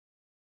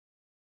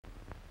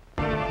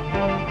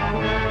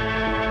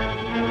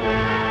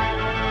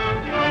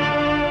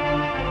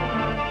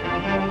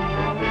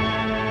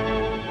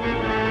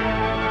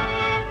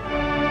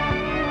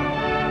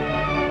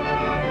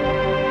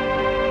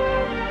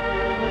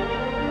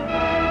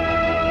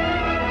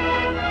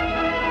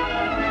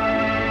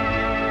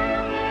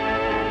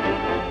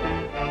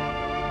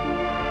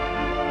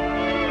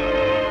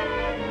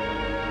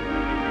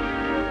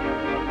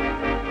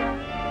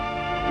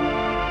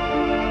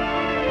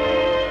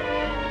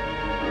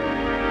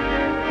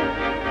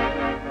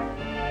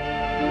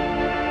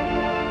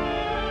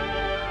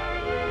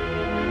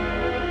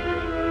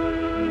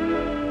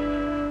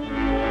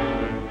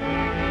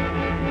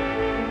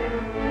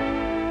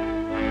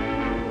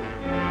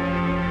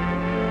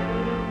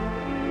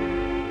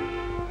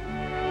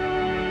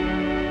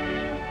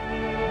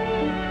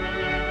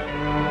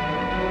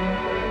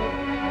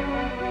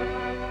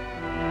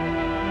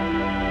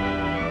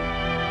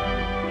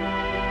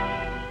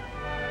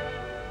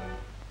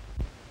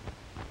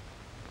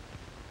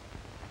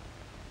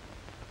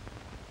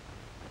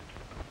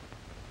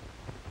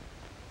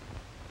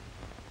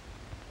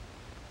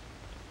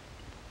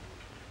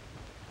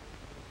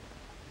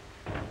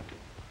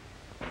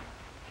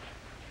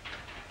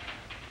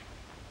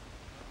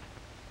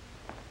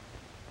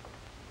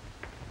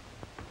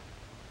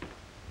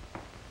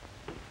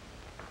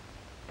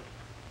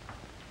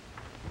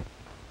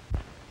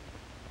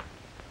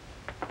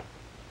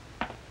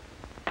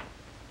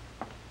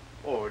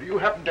Oh, do you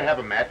happen to have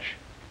a match?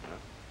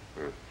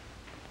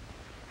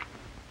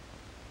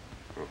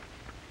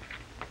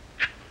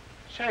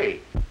 Say,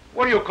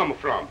 where you come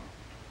from?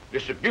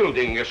 This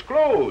building is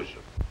closed.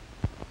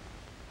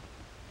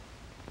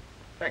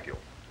 Thank you.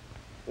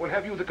 We'll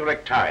have you the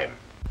correct time.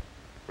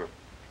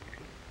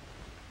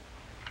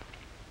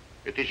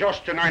 It is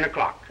just 9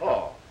 o'clock.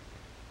 Oh,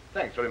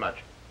 thanks very much.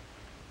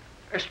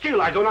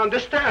 Still, I don't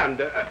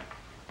understand.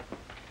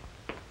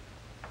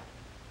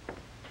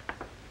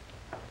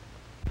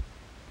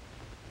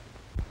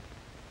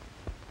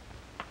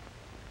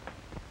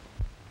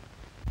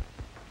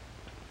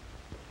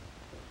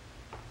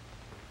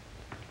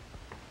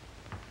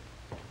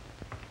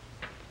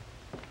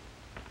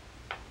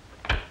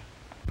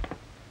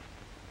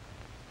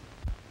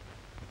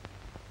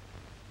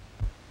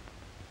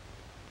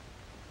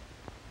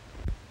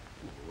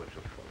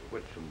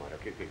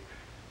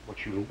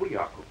 What's your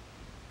ubriaco?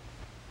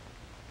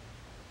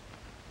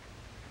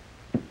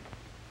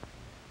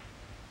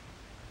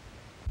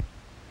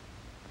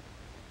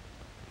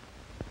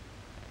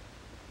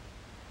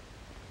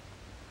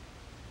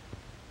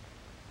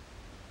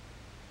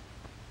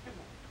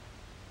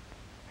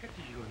 Che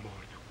Dio è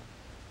morto?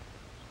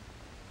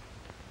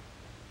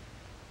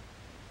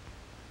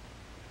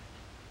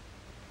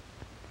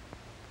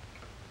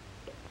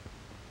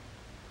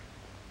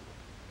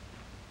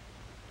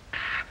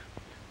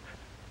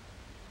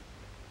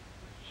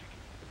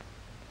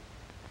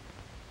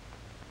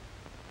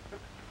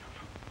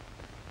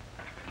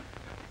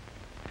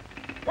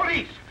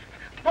 Police!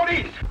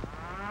 Police!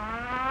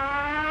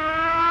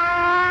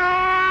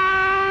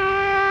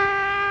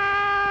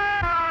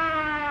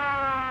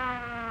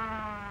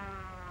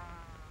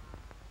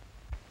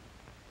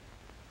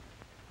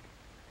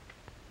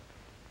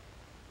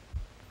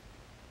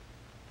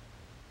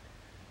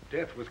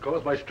 Death was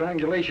caused by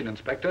strangulation,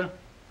 Inspector.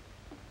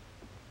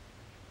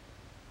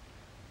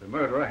 The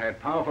murderer had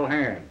powerful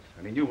hands,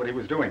 and he knew what he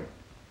was doing.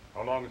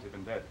 How long has he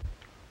been dead?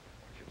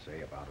 I should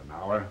say about an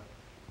hour.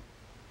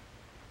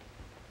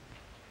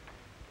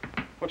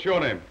 What's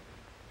your name?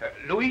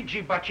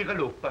 Luigi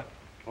Bacigalupa.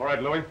 All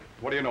right, Louis.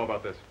 What do you know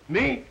about this?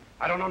 Me?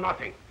 I don't know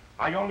nothing.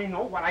 I only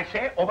know what I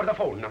say over the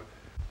phone.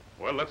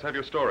 Well, let's have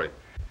your story.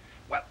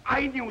 Well,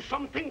 I knew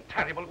something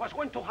terrible was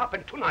going to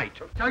happen tonight.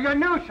 So you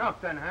knew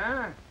something,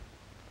 huh?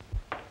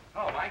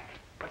 Oh, Mike,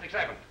 what's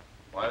happened?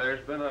 Why,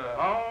 there's been a...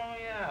 Oh,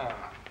 yeah.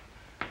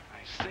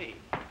 I see.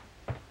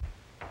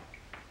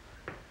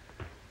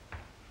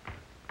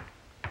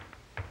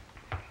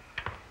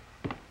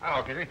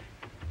 Hello, Casey.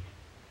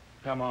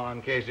 Come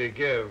on, Casey,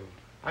 give.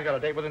 I got a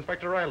date with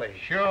Inspector Riley.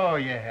 Sure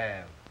you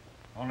have.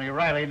 Only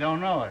Riley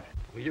don't know it.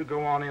 Well, you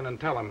go on in and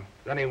tell him.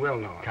 Then he will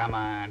know it. Come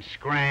on,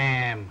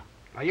 scram.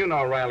 Now, you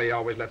know Riley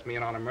always lets me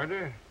in on a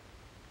murder.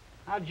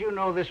 How'd you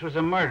know this was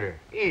a murder?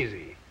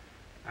 Easy.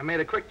 I made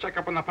a quick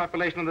checkup on the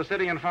population of the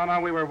city and found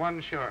out we were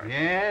one short.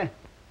 Yeah?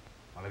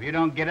 Well, if you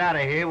don't get out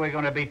of here, we're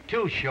going to be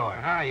two short.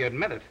 Ah, you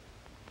admit it.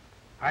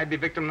 I'd be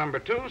victim number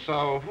 2,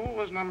 so who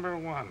was number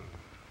 1?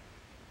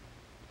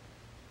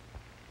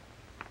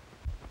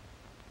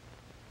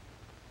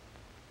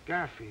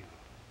 Garfield.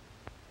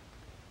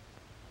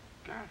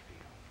 Garfield.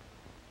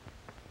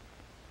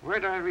 Where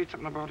did I read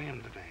something about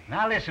him today?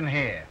 Now listen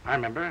here. I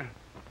remember.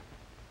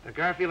 The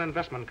Garfield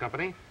Investment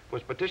Company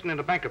was petitioned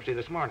into bankruptcy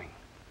this morning.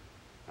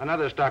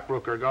 Another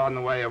stockbroker got in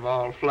the way of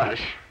all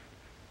flesh.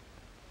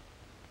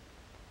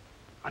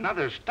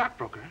 Another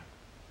stockbroker?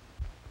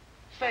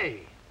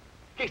 Say,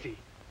 Casey,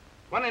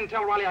 run in and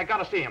tell Riley I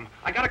gotta see him.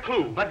 I got a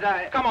clue. But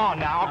Come on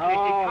now, Casey,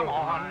 come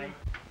on.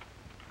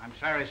 I'm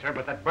sorry, sir,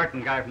 but that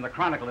Burton guy from the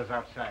Chronicle is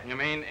outside. You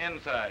mean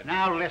inside?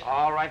 Now listen.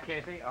 All right,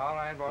 Casey. All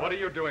right, boy. What are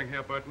you doing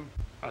here, Burton?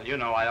 Well, you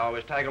know I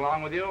always tag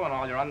along with you on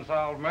all your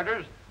unsolved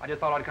murders. I just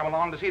thought I'd come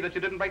along to see that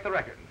you didn't break the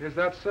record. Is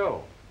that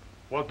so?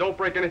 Well, don't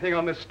break anything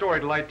on this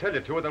story till I tell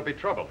you to, or there'll be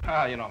trouble.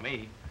 Ah, you know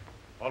me.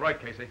 All right,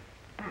 Casey.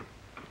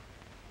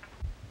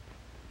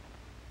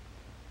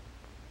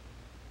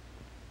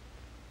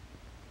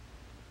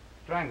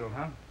 Strangled,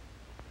 huh?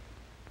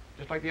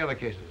 Just like the other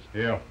cases.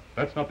 Yeah,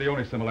 that's not the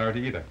only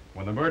similarity either.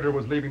 When the murderer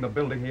was leaving the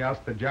building, he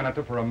asked the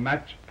janitor for a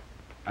match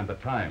and the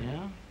time.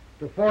 Yeah?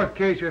 The fourth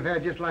case we've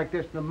had just like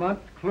this in a month.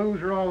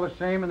 Clues are all the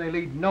same and they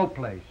lead no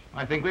place.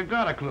 I think we've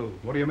got a clue.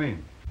 What do you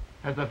mean?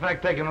 Has the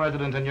fact taken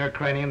residence in your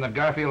cranium that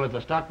Garfield is a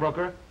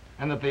stockbroker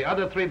and that the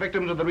other 3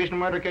 victims of the recent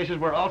murder cases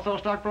were also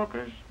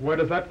stockbrokers? Where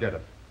does that get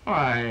us?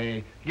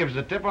 Why, gives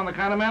a tip on the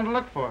kind of man to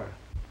look for.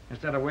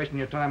 Instead of wasting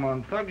your time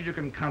on thugs, you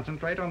can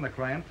concentrate on the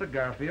clients of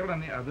Garfield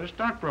and the other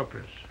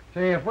stockbrokers. See,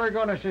 if we're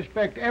going to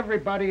suspect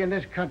everybody in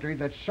this country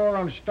that's sore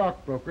on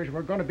stockbrokers,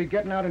 we're going to be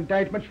getting out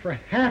indictments for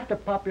half the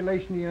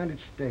population of the United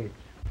States.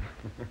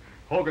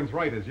 Hogan's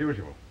right, as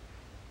usual.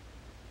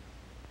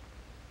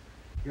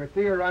 Your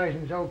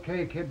theorizing's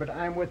okay, kid, but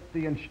I'm with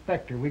the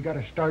inspector. We got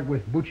to start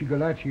with Bucci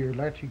Galacci or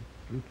Lacci...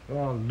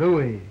 Oh,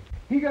 Louis.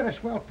 He got a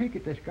swell peek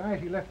at this guy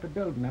as he left the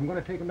building. I'm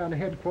going to take him down to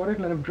headquarters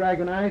and let him drag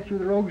an eye through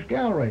the rogues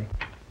gallery.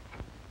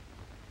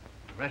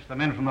 The rest of the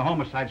men from the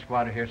homicide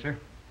squad are here, sir.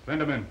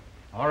 Send him in.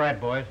 All right,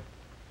 boys.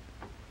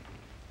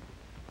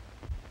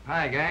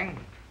 Hi, gang.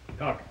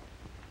 Doc,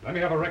 let me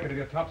have a record of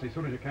the autopsy as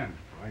soon as you can.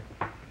 All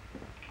right.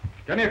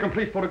 Get me a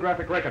complete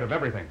photographic record of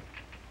everything.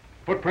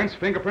 Footprints,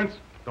 fingerprints,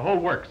 the whole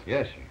works.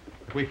 Yes, sir.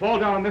 If we fall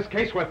down on this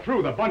case, we're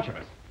through, the bunch of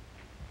us.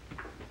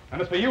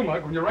 And as for you,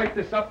 Mug, when you write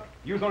this up,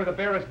 use only the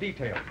barest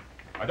details.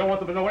 I don't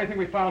want them to know anything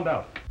we found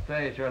out.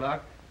 Say,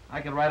 Sherlock,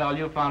 I could write all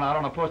you found out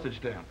on a postage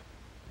stamp.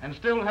 And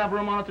still have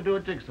room on it to do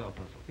a jigsaw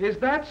puzzle. Is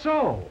that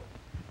so?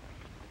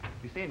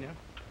 Be seeing you.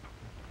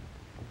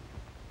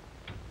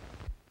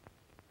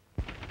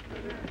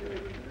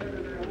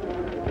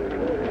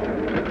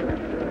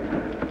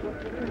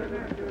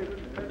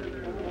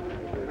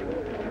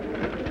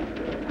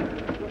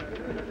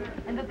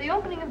 And that the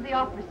opening of the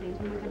opera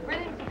season was a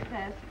brilliant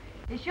success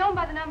is shown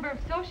by the number of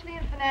socially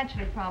and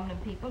financially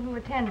prominent people who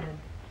attended.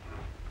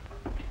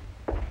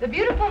 The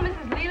beautiful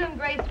Mrs. Leland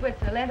Gray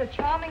Switzer lent a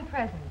charming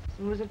presence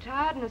and was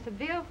attired in a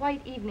severe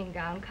white evening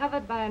gown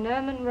covered by an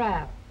ermine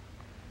wrap.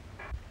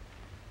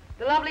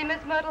 The lovely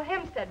Miss Myrtle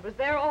Hempstead was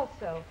there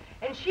also,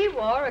 and she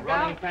wore a Running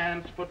gown...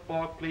 pants,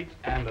 football cleats,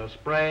 and a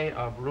spray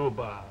of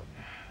rhubarb.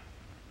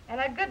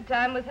 And a good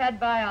time was had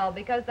by all,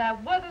 because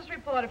that worthless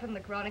reporter from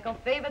the Chronicle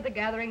favored the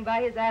gathering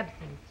by his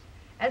absence.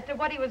 As to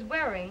what he was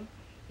wearing,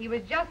 he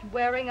was just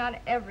wearing on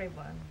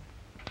everyone.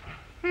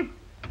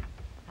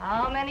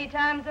 How many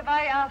times have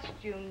I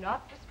asked you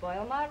not to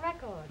spoil my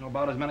record?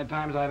 About as many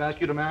times I've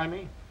asked you to marry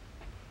me.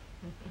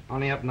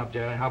 Only up and up,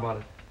 Jerry. How about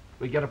it?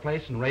 We get a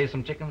place and raise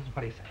some chickens?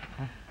 What do you say?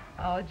 Huh?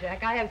 Oh,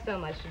 Jack, I have so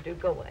much to do.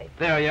 Go away.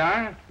 There you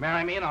are.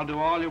 Marry me and I'll do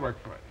all your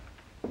work for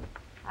you.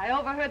 I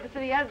overheard the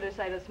city editor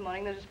say this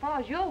morning that as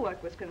far as your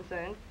work was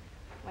concerned,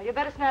 well, you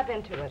better snap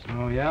into it.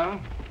 Oh, yeah?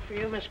 For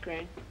you, Miss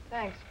Crane.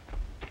 Thanks.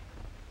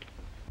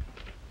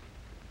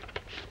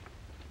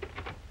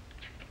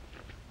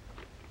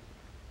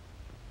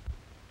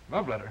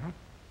 Love letter, huh?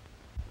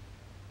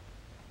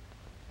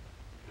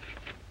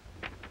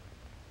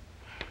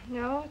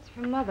 No, it's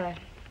from Mother.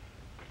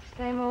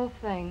 Same old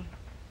thing.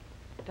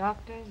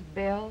 Doctors,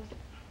 bills.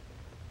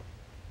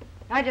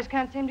 I just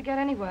can't seem to get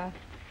anywhere.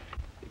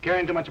 You're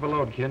carrying too much of a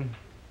load, kid.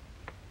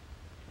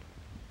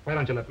 Why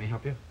don't you let me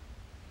help you?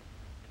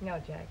 No,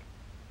 Jack.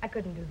 I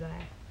couldn't do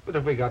that. But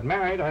if we got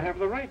married, I'd have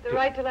the right The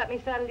right to let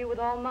me saddle you with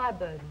all my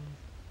burdens.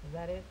 Is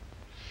that it?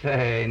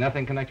 Say,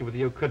 nothing connected with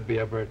you could be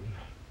a burden.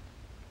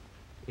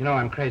 You know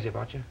I'm crazy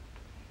about you.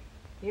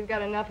 You've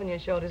got enough on your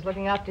shoulders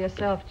looking after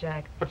yourself,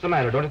 Jack. What's the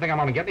matter? Don't you think I'm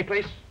going to get any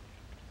place?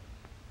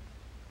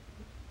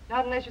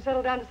 Not unless you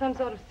settle down to some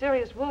sort of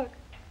serious work.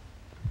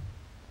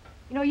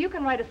 You know, you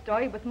can write a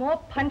story with more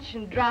punch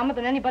and drama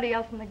than anybody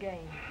else in the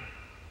game.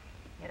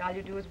 Yet all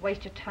you do is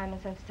waste your time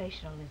in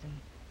sensationalism.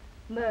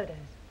 Murders,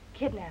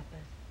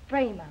 kidnappers,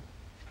 frame-up,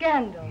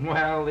 scandal.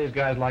 Well, these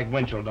guys like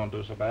Winchell don't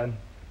do so bad.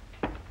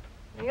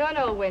 You're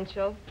no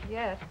Winchell,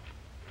 yet.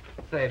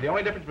 Say, the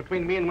only difference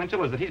between me and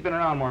Winchell is that he's been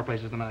around more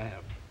places than I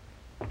have.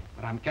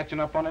 But I'm catching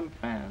up on him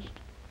fast.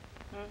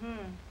 Mm-hmm.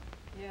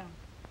 Yeah.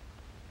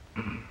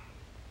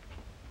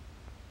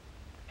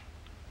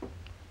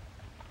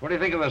 What do you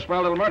think of the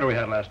swell little murder we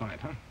had last night,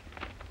 huh?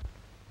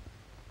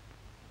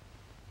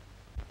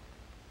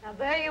 Now,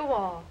 there you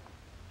are.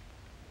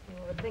 You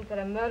would think that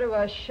a murder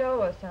was a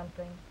show or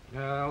something.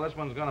 Well, this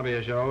one's gonna be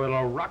a show.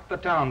 It'll rock the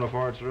town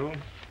before it's through.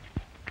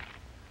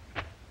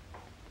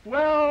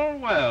 Well,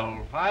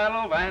 well,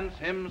 Philo Vance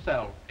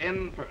himself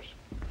in first.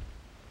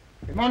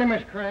 Good morning,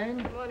 Miss Crane.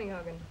 Good morning,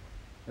 Hogan.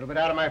 A little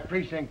bit out of my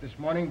precinct this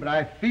morning, but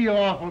I feel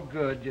awful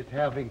good just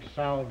having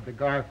solved the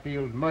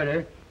Garfield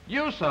murder.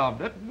 You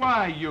solved it.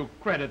 Why, you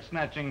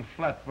credit-snatching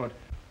flatfoot.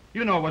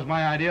 You know it was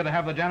my idea to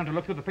have the janitor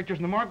look through the pictures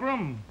in the morgue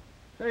room.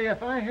 Say,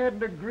 if I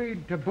hadn't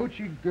agreed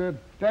to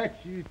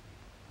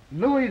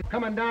Louis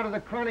coming down to the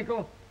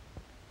Chronicle,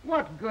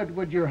 what good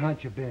would your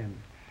hunch have been?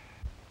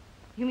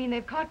 You mean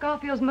they've caught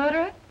Garfield's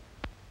murderer?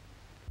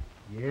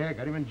 Yeah,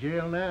 got him in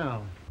jail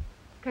now.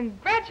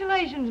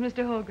 Congratulations,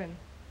 Mr. Hogan.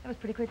 That was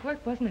pretty quick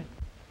work, wasn't it?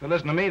 But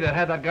listen to me, they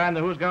had that guy in the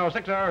Who's Go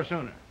 6 hours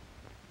sooner.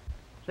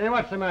 Say,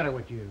 what's the matter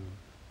with you?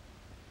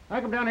 I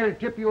come down here to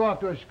tip you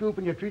off to a scoop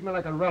and you treat me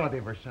like a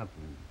relative or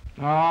something.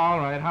 All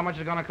right, how much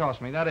is it going to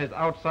cost me? That is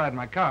outside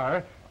my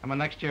car and my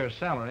next year's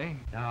salary.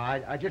 Now,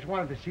 I just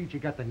wanted to see that you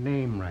got the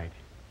name right.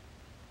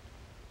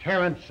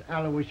 Terrence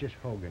Aloysius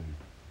Hogan.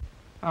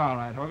 All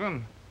right,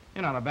 Hogan.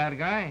 You're not a bad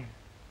guy.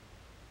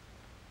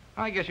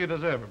 I guess you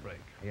deserve a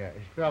break. Yeah,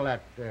 spell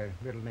that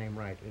middle name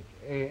right.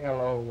 It's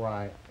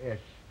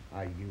Aloysius,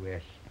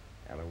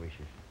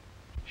 Aloysius.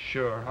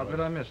 Sure. How did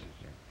I miss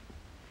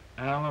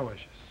it?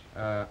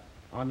 Aloysius.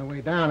 On the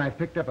way down, I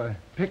picked up a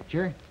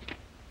picture.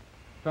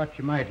 Thought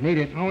you might need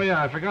it. Oh,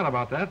 yeah, I forgot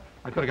about that.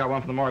 I could have got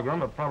one from the morgue room,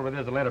 but probably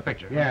there's a later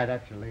picture. Yeah,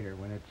 that's a later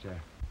when it's,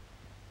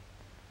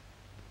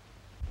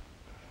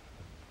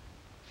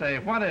 Say,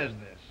 what is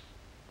this?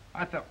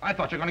 I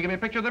thought you were going to give me a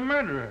picture of the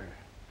murderer.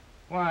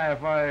 Why,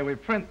 if we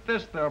print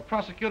this, they'll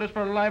prosecute us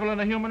for libel in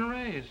the human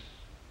race.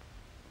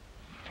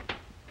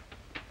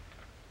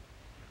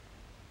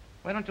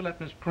 Why don't you let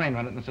Miss Crane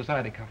run it in the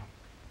society column?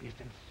 Be a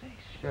sensation.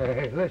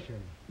 Say,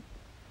 listen.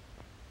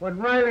 When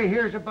Riley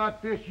hears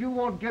about this, you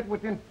won't get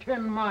within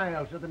 10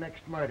 miles of the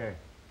next murder.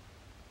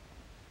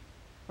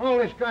 All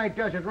this guy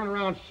does is run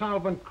around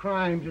solving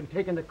crimes and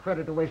taking the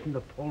credit away from the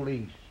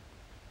police.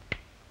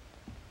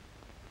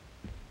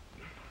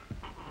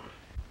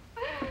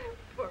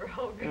 Poor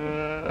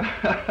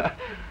Hogan.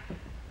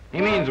 He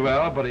means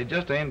well, but he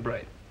just ain't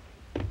bright.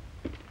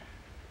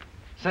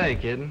 Say,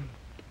 kid, what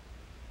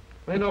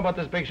do you know about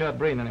this big shot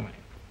Breen, anyway?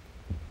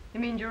 You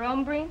mean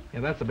Jerome Breen? Yeah,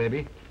 that's the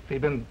baby. He's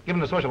been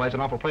giving the socialites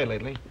an awful play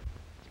lately.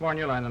 It's more in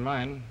your line than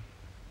mine.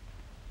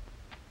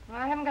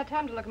 Well, I haven't got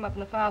time to look him up in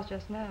the files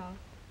just now.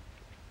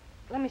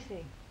 Let me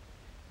see.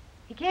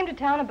 He came to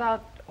town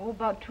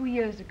about 2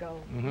 years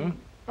ago. Mm-hmm.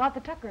 Bought the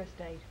Tucker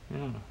estate.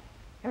 Yeah.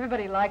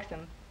 Everybody likes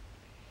him.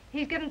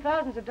 He's given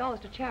thousands of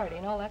dollars to charity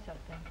and all that sort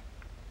of thing.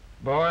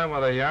 Boy,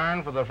 what a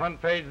yarn for the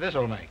front page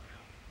this'll make.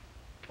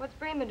 What's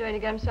Breen been doing to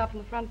get himself on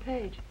the front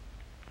page?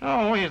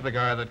 Oh, he's the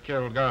guy that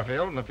killed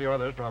Garfield and a few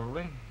others,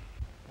 probably.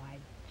 Why,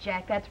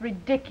 Jack, that's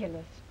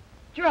ridiculous.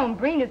 Jerome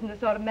Breen isn't the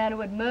sort of man who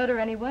would murder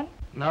anyone.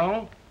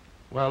 No?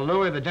 Well,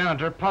 Louis, the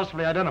janitor,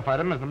 possibly identified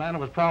him as the man who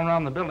was prowling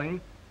around the building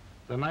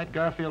the night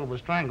Garfield was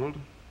strangled.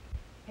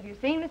 Have you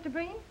seen Mr.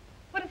 Breen?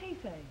 What does he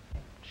say?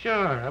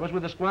 Sure, I was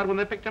with the squad when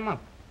they picked him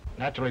up.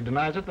 Naturally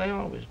denies it, they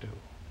always do.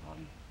 Oh,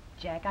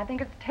 Jack, I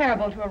think it's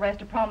terrible to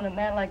arrest a prominent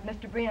man like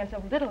Mr. Breen on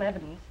so little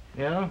evidence.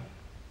 Yeah?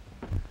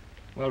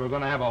 Well, we're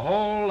going to have a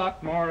whole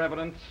lot more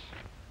evidence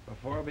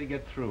before we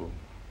get through.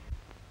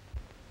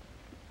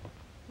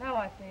 Now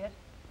I see it.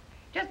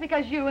 Just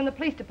because you and the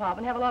police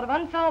department have a lot of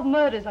unsolved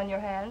murders on your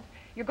hands,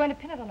 you're going to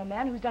pin it on a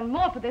man who's done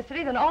more for this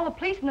city than all the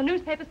police and the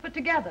newspapers put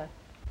together.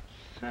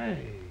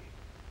 Say,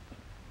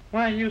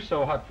 why are you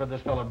so hot for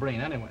this fellow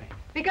Breen, anyway?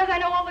 Because I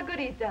know all the good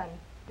he's done.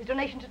 His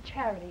donation to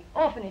charity,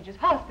 orphanages,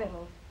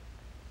 hospitals.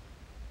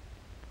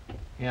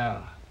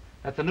 Yeah,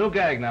 that's a new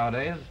gag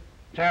nowadays.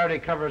 Charity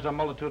covers a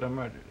multitude of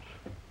murders.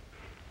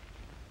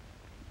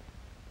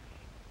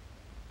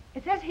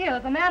 It says here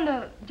the man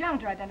the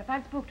janitor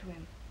identified spoke to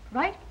him,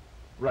 right?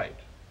 Right.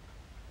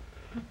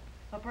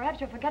 Well, perhaps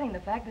you're forgetting the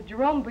fact that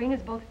Jerome Breen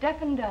is both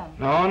deaf and dumb.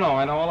 No,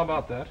 I know all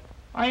about that.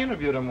 I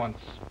interviewed him once.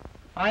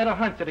 I had a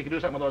hunch that he could do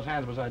something with those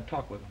hands besides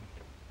talk with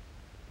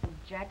them.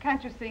 Jack,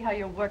 can't you see how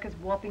your work is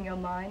warping your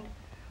mind?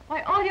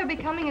 Why, all you're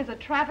becoming is a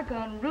trafficker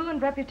in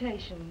ruined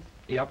reputations.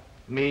 Yep,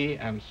 me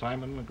and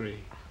Simon McGree.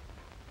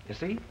 You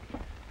see?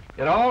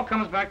 It all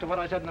comes back to what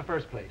I said in the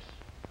first place.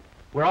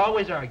 We're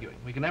always arguing.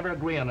 We can never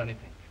agree on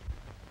anything.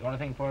 The only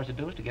thing for us to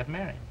do is to get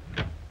married.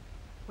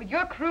 With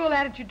your cruel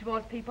attitude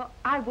towards people,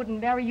 I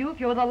wouldn't marry you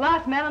if you were the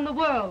last man in the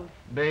world.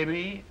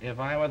 Baby, if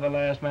I were the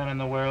last man in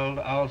the world,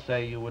 I'll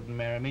say you wouldn't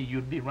marry me.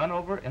 You'd be run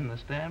over in the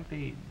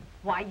stampede.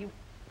 Why, you...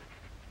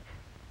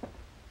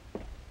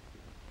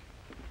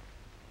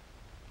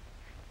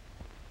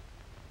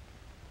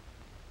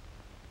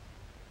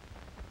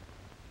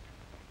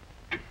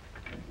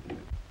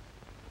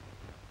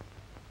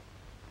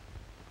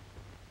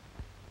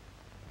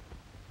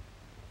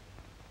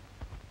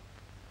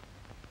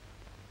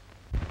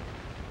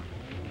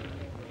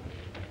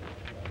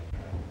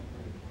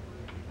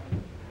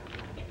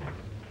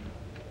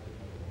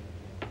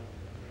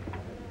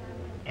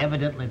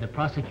 Evidently, the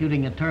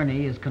prosecuting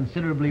attorney is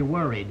considerably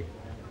worried.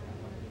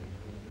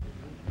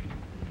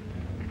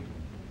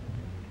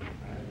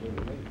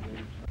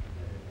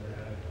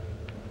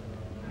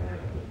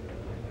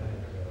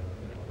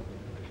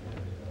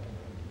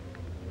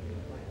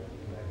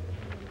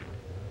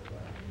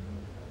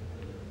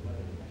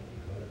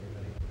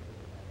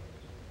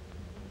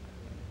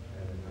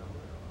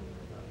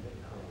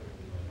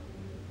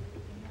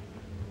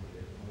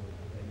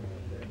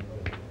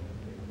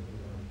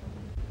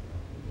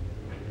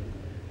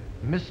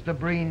 Mr.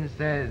 Breen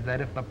says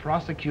that if the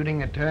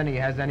prosecuting attorney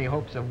has any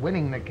hopes of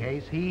winning the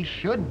case, he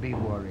should be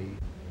worried.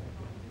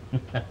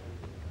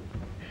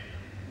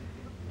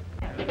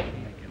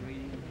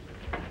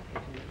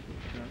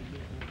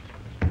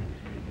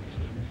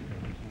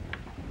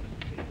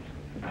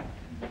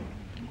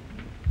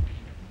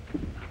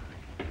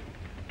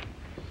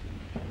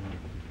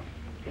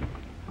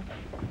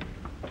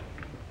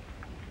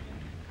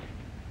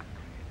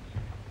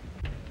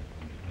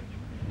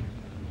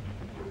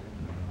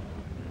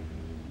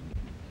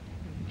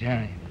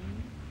 Jerry,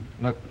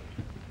 look,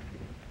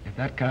 if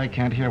that guy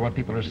can't hear what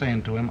people are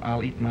saying to him,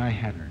 I'll eat my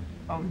hat.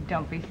 Oh,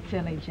 don't be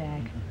silly,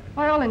 Jack.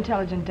 Why, all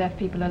intelligent deaf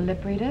people are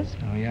lip readers.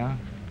 Oh, yeah?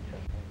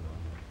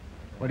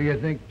 What do you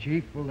think,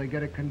 Chief? Will they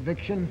get a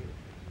conviction?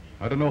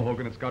 I don't know,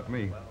 Hogan. It's got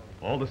me.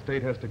 All the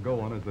state has to go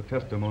on is the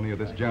testimony of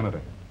this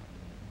janitor.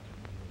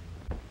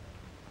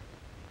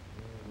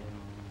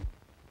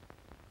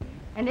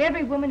 And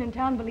every woman in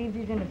town believes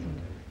he's innocent.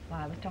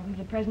 Why, I was talking to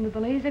the president of the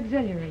Ladies'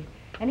 Auxiliary,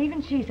 and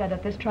even she said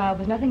that this trial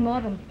was nothing more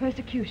than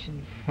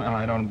persecution. Well,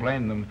 I don't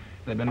blame them.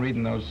 They've been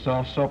reading those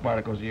soft soap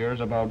articles of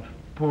yours about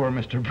poor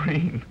Mr.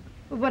 Breen.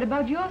 Well, what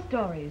about your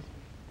stories?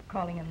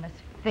 Calling him the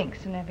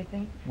Sphinx and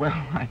everything. Well,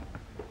 I...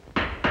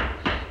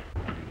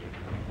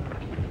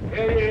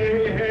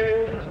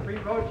 Hey, the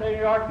Supreme Court of New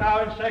York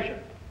now in session.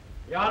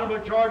 The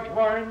Honorable George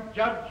Warren,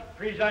 Judge,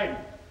 presiding.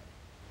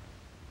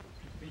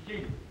 Be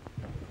seated.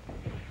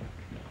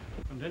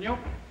 Continue.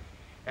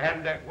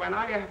 And when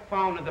I have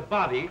found the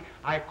body,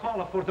 I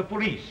call for the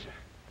police.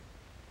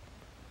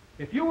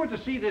 If you were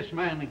to see this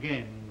man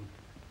again,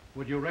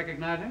 would you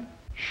recognize him?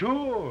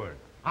 Sure.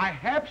 I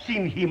have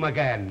seen him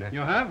again. You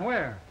have?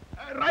 Where?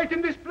 Right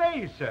in this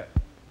place.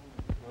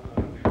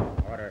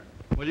 Order.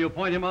 Will you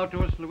point him out to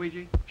us,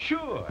 Luigi?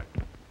 Sure.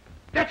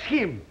 That's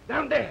him,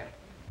 down there.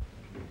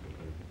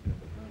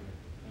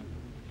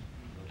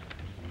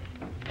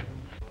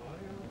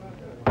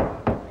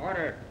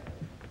 Order.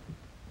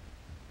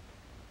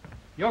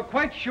 You're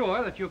quite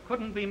sure that you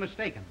couldn't be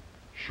mistaken?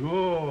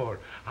 Sure.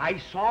 I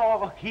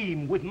saw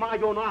him with my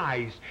own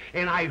eyes,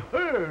 and I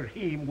heard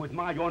him with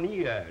my own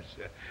ears.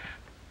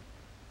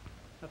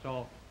 That's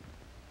all.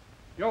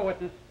 Your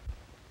witness.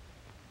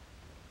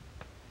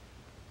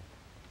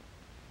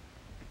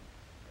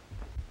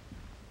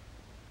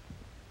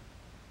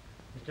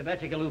 Mr.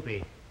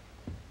 Bacigalupi,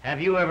 have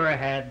you ever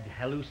had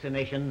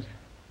hallucinations?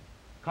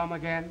 Come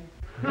again?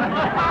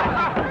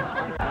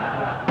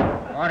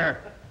 Order.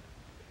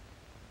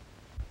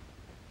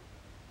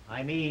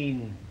 I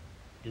mean,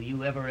 do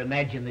you ever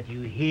imagine that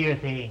you hear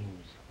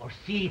things or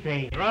see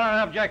things? Your Honor,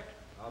 I object.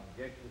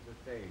 Objection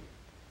sustained.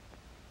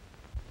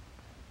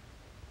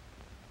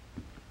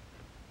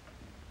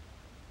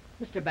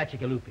 Mr.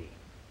 Bacigalupi,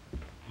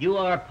 you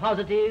are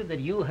positive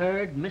that you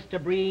heard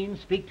Mr. Breen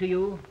speak to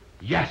you?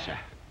 Yes, sir.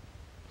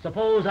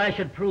 Suppose I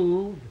should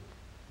prove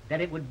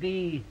that it would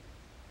be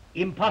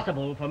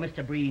impossible for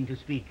Mr. Breen to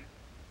speak.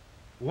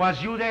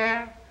 Was you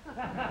there?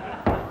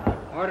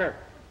 Order.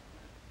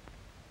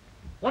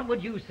 What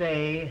would you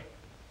say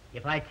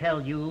if I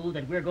tell you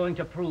that we're going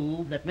to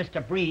prove that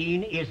Mr.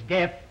 Breen is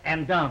deaf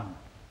and dumb?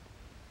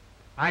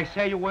 I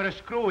say you were a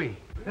screwy.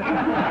 Order.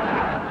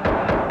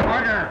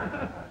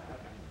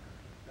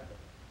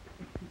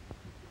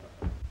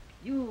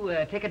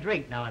 You take a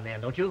drink now and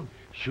then, don't you?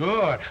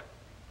 Sure.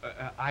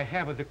 I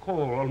have the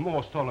cold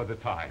almost all of the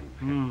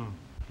time.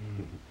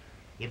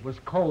 It was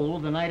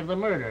cold the night of the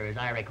murder, as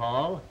I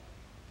recall.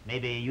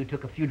 Maybe you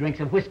took a few drinks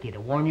of whiskey to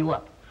warm you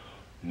up.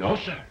 No,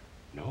 sir.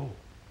 No.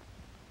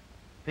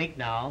 Think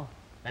now.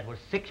 That was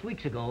 6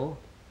 weeks ago.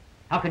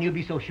 How can you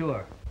be so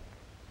sure?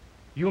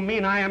 You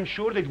mean I am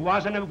sure that it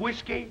wasn't a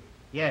whiskey?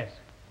 Yes.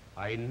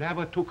 I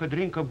never took a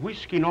drink of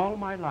whiskey in all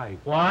my life.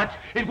 What?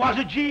 It was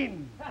a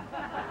gin.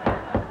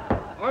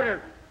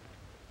 Order.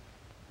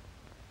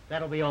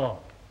 That'll be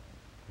all.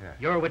 Yes.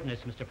 Your witness,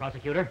 Mr.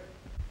 Prosecutor.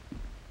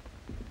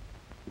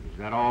 Is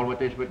that all with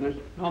this witness?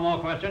 No more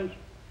questions?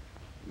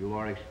 You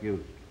are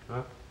excused.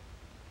 Huh?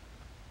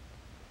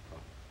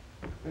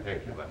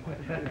 Thank you very much.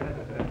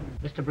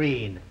 Mr.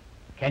 Breen,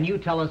 can you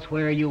tell us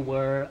where you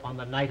were on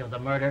the night of the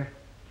murder?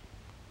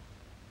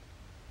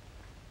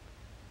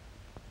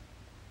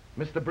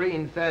 Mr.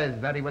 Breen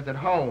says that he was at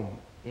home,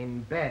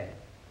 in bed.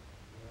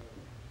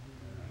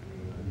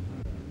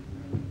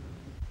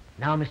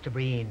 Now, Mr.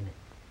 Breen,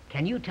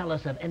 can you tell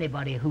us of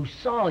anybody who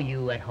saw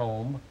you at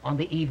home on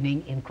the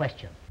evening in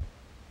question?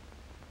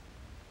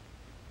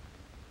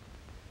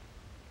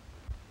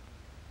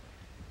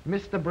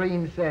 Mr.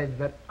 Breen says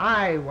that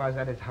I was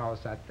at his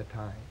house at the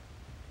time.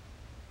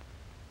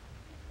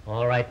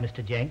 All right,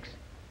 Mr. Jenks.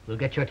 We'll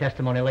get your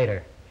testimony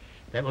later.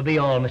 That will be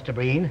all, Mr.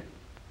 Breen.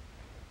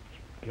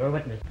 Your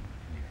witness.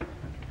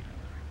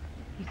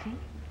 You see,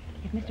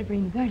 if Mr.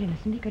 Breen weren't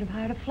innocent, he could have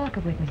hired a flock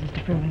of witnesses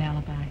to prove an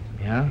alibi.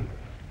 Yeah?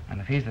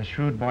 And if he's the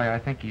shrewd boy I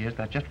think he is,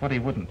 that's just what he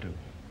wouldn't do.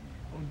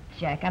 Oh,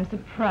 Jack, I'm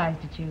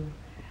surprised at you.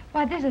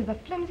 Why, this is the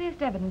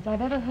flimsiest evidence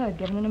I've ever heard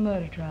given in a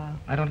murder trial.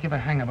 I don't give a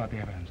hang about the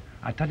evidence.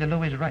 I tell you,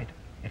 Louie's right.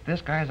 If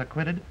this guy is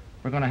acquitted,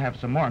 we're going to have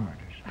some more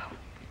murders. Oh,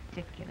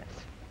 ridiculous.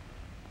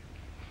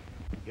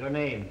 Your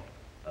name?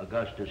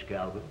 Augustus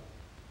Calvin,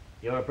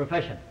 Your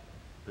profession?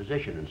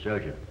 physician and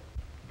surgeon.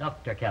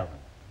 Dr. Calvin.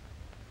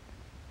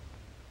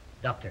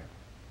 Doctor,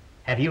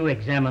 have you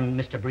examined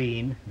Mr.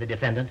 Breen, the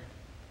defendant?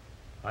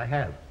 I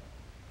have.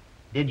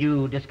 Did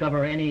you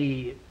discover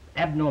any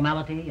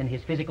abnormality in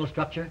his physical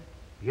structure?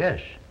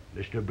 Yes,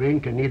 Mr. Breen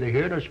can neither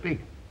hear nor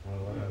speak.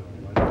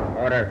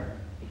 Order.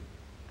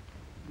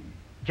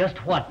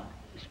 Just what,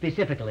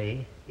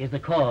 specifically, is the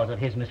cause of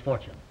his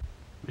misfortune?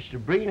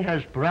 Mr. Breen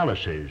has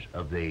paralysis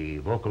of the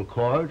vocal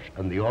cords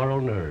and the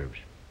oral nerves.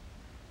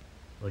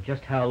 Well,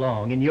 just how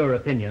long, in your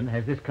opinion,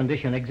 has this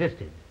condition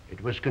existed?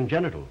 It was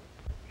congenital.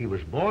 He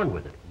was born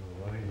with it.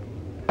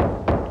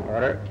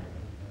 Order.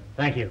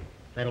 Thank you.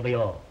 That'll be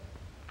all.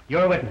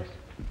 Your witness.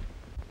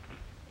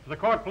 The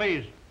court,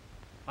 please.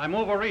 I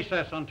move a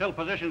recess until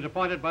physicians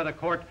appointed by the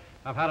court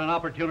have had an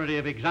opportunity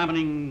of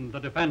examining the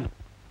defendant.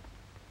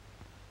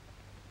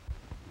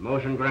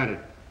 Motion granted.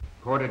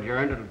 Court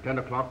adjourned until 10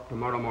 o'clock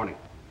tomorrow morning.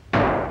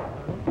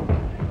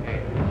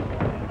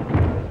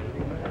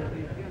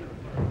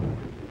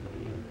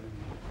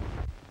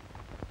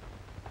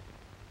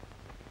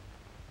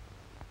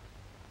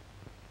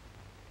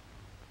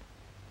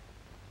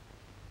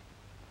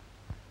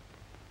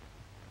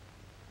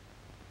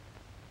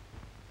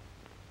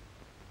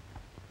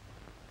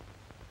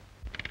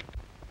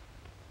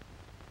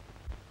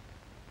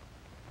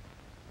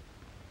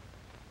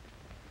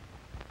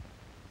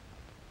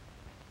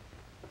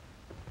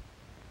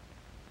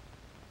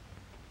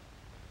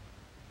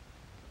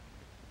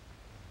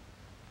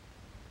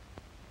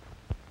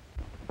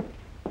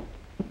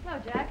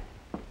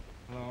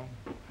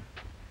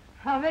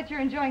 I'll bet you're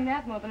enjoying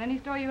that more than any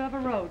story you ever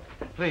wrote.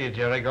 Please,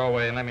 Jerry, go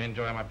away and let me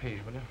enjoy my piece,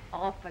 will you?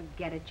 Oh,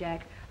 forget it,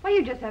 Jack. Why,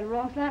 you just had a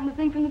wrong slant in the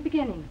thing from the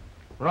beginning.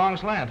 Wrong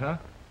slant, huh?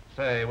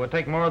 Say, it would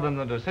take more than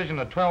the decision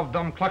of 12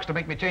 dumb clucks to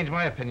make me change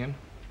my opinion.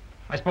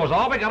 I suppose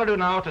all we gotta do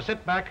now is to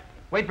sit back,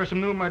 wait for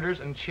some new murders,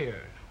 and cheer.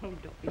 Oh,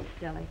 don't be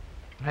silly.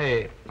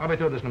 Hey, I'll be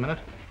through this in a minute.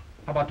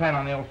 How about tying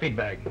on the old feed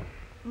bag?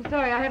 I'm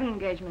sorry, I have an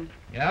engagement.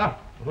 Yeah?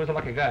 Well, who's the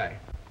lucky guy?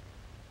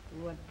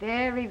 Oh, a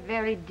very,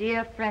 very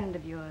dear friend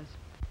of yours.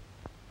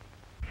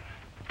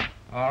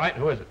 All right,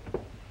 who is it?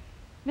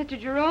 Mr.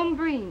 Jerome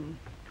Breen.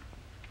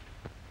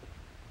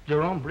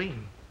 Jerome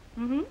Breen.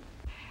 Mm-hmm.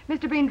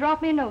 Mr. Breen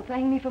dropped me a note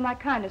thanking me for my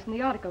kindness in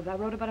the articles I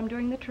wrote about him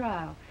during the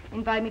trial.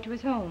 Invited me to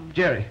his home.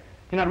 Jerry,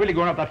 you're not really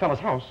going up that fellow's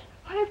house.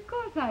 Why, of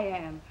course I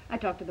am. I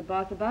talked to the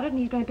boss about it, and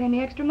he's going to pay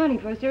me extra money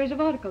for a series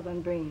of articles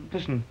on Breen.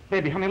 Listen,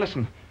 baby, honey,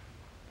 listen.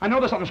 I know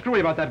there's something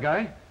screwy about that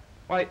guy.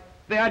 Why,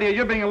 the idea of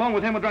you being alone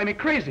with him would drive me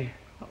crazy.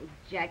 Oh,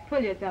 Jack,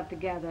 pull yourself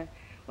together.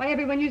 Why,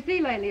 everyone you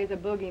see lately is a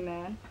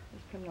boogeyman.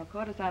 This criminal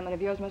court assignment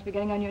of yours must be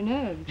getting on your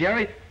nerves.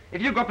 Jerry,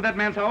 if you go up to that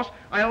man's house,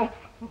 I'll...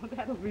 Oh,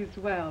 that'll be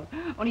swell.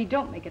 Only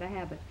don't make it a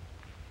habit.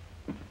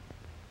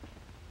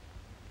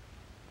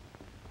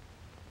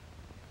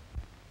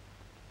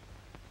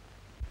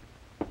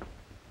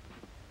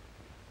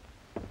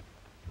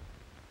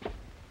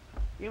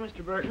 You,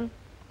 Mr. Burton?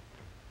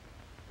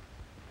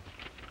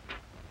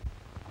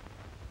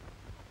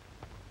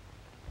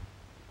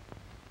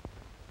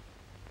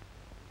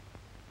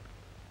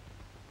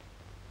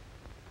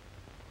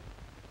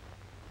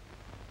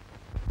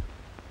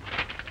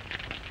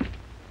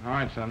 All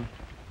right, son.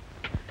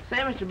 Say,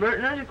 Mr.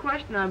 Burton, there's a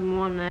question I've been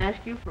wanting to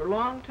ask you for a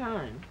long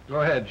time.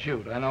 Go ahead,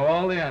 shoot. I know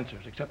all the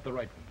answers, except the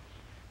right ones.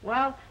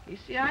 Well, you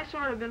see, I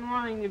sort of been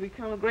wanting to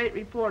become a great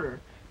reporter,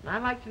 and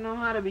I'd like to know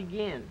how to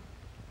begin.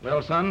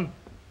 Well, son,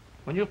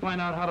 when you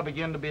find out how to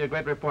begin to be a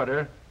great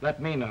reporter,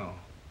 let me know.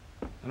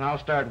 And I'll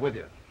start with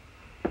you.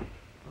 Oh,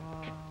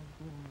 boy.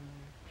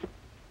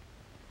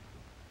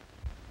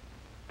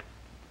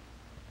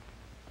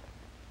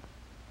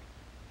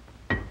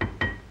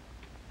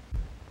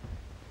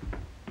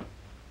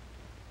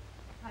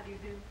 How do you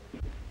do?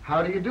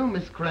 How do you do,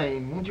 Miss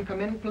Crane? Won't you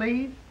come in,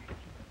 please?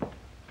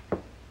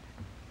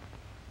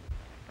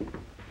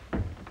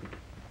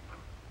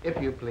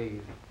 If you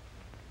please.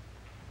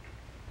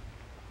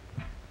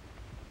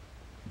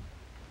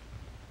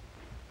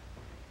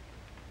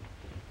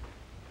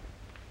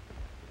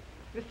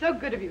 It was so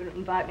good of you to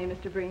invite me,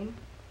 Mr. Breen.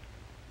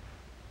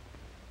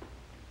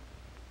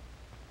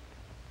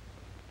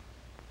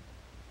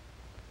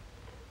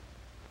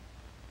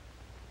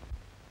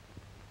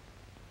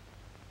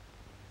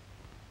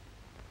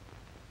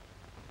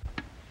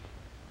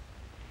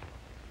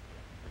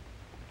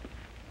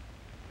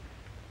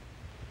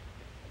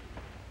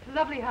 It's a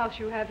lovely house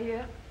you have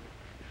here.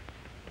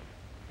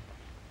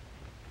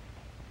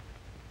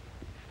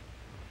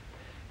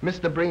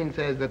 Mr. Breen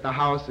says that the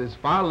house is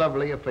far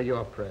lovelier for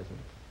your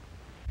presence.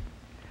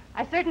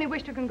 I certainly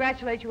wish to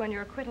congratulate you on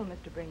your acquittal,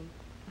 Mr. Breen.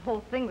 The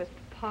whole thing was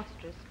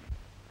preposterous.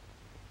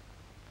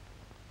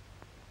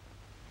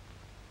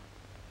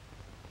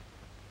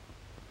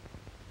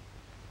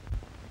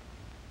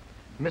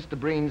 Mr.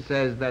 Breen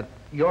says that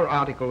your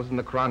articles in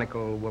the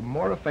Chronicle were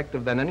more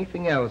effective than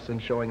anything else in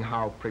showing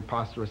how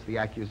preposterous the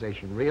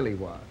accusation really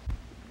was.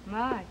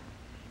 My.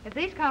 If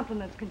these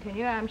compliments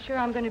continue, I'm sure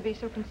I'm going to be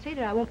so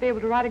conceited I won't be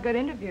able to write a good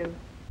interview.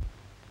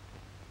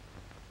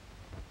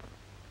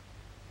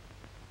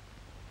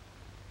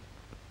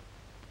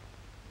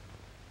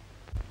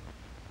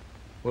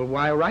 Well,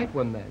 why write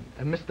one then?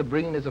 And Mr.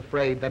 Breen is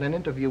afraid that an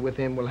interview with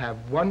him will have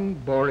one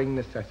boring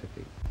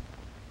necessity.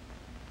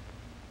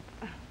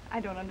 I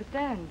don't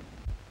understand.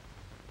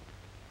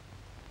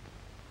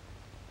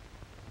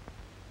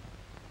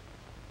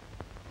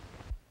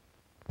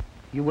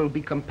 You will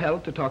be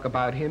compelled to talk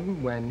about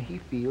him when he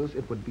feels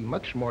it would be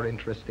much more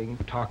interesting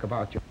to talk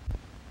about you.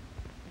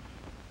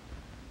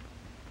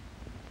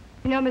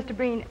 You know, Mr.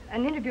 Breen,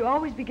 an interview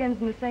always begins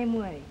in the same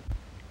way.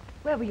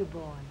 Where were you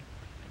born?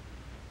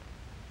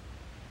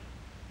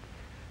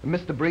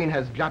 Mr. Breen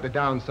has jotted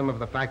down some of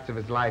the facts of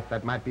his life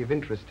that might be of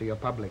interest to your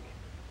public.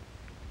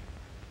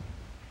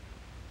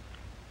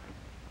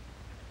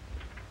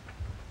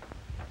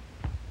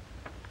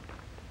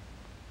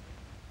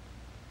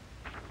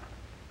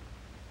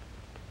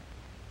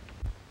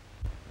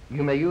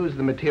 You may use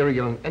the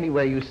material in any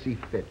way you see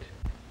fit.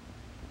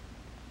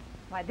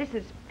 Why, this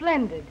is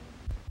splendid.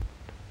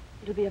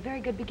 It'll be a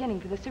very good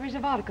beginning for the series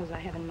of articles I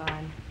have in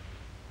mind.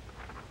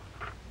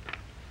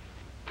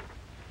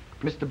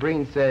 Mr.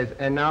 Breen says,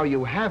 and now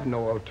you have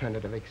no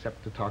alternative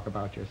except to talk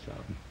about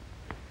yourself.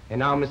 And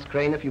now, Miss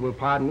Crane, if you will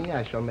pardon me,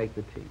 I shall make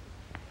the tea.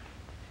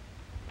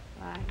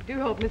 I do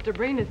hope Mr.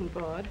 Breen isn't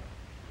bored.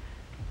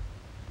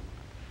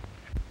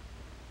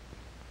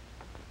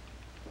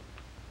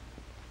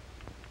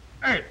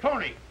 Hey,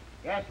 Tony,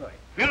 Yes, Lloyd.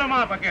 fill him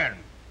up again.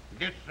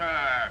 This,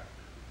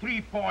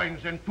 3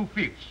 points and 2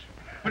 fifths.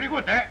 Pretty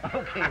good, eh?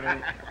 Okay,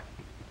 Lloyd.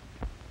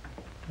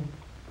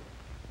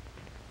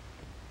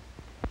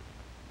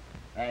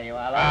 There you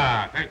are.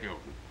 Ah, thank you.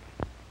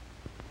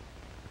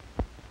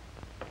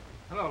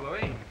 Hello,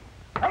 Louis.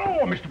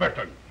 Hello, Mr.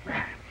 Burton.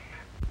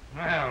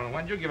 Well,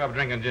 when'd you give up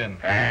drinking gin?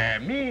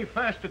 Me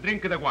first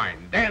drink the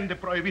wine, then the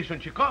prohibition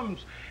she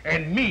comes,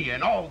 and me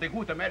and all the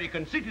good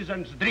American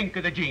citizens drink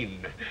the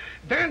gin.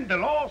 Then the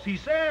law, he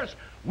says,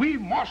 we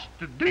must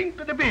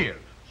drink the beer.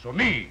 So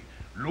me,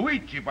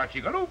 Luigi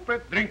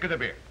Bacigalupe, drink the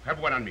beer. Have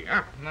one on me,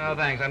 huh? No,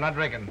 thanks. I'm not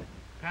drinking.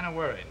 Kind of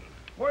worried.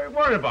 What are you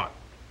worried about?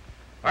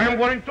 I am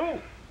worried too.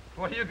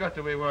 What do you got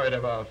to be worried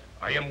about?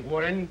 I am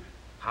worrying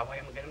how I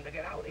am going to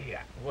get out of here.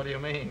 What do you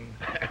mean?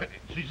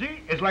 See,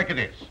 it's like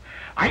this.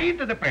 I eat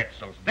the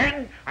pretzels,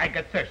 then I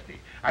get thirsty.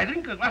 I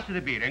drink a glass of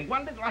the beer, and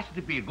when the glass of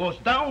the beer goes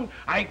down,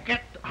 I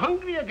get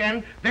hungry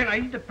again, then I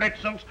eat the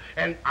pretzels,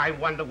 and I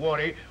wonder,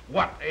 worry,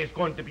 what is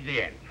going to be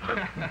the end.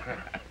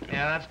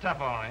 Yeah, that's tough,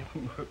 all right.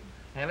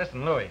 Hey,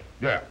 listen, Louis.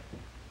 Yeah.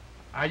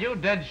 Are you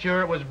dead sure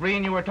it was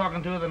Breen you were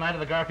talking to the night of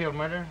the Garfield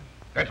murder?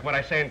 That's what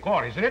I say in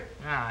court, isn't it?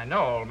 Yeah, I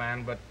know, old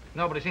man, but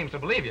nobody seems to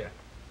believe you.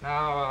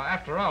 Now,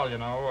 after all, you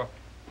know,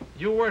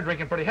 you were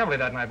drinking pretty heavily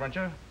that night, weren't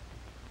you?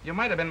 You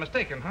might have been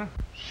mistaken, huh?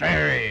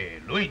 Say,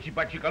 Luigi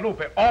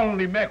Bacigalupe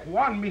only make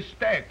one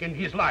mistake in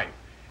his life,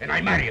 and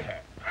I married her.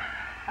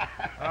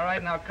 All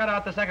right, now cut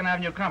out the Second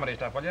Avenue comedy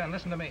stuff, will you, and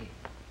listen to me.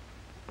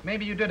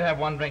 Maybe you did have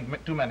one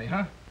drink too many,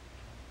 huh?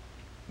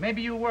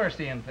 Maybe you were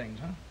seeing things,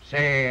 huh?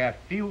 Say, a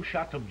few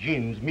shots of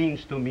gins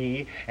means to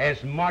me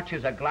as much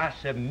as a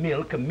glass of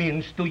milk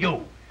means to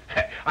you.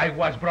 I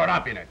was brought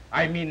up in it.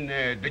 I mean,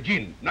 the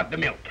gin, not the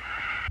milk.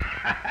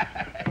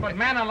 But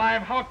man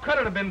alive, how could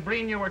it have been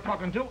Breen you were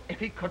talking to if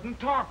he couldn't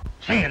talk?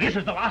 Say, this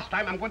is the last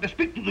time I'm going to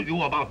speak to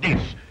you about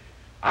this.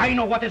 I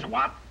know what is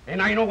what,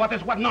 and I know what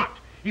is what not.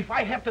 If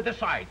I have to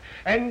decide,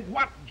 and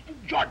what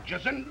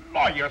judges and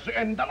lawyers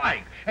and the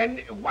like, and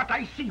what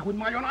I see with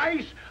my own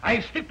eyes, I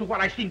stick to what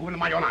I see with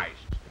my own eyes.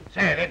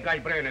 Say, that guy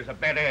Breen is a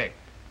bad egg.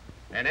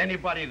 And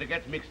anybody that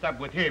gets mixed up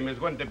with him is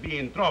going to be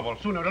in trouble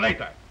sooner or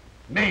later.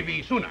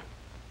 Maybe sooner.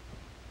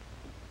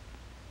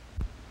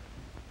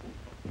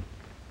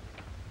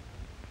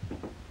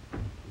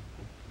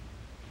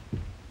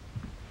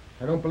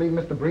 I don't believe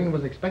Mr. Breen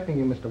was expecting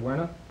you, Mr.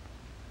 Werner.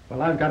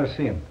 Well, I've got to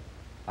see him.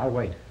 I'll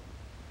wait.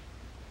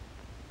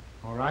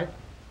 All right.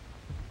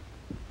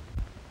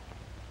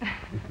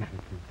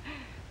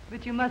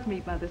 But you must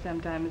meet Mother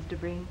sometime, Mr.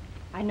 Breen.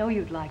 I know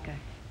you'd like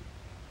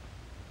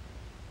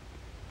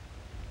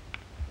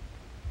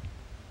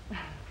her.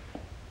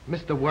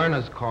 Mr.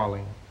 Werner's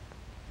calling.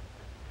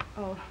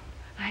 Oh,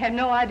 I had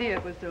no idea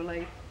it was so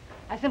late.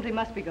 I simply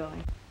must be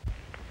going.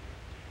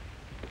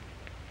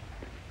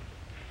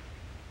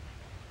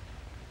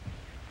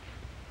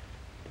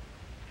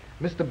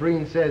 Mr.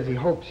 Breen says he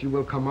hopes you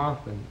will come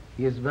often.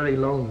 He is very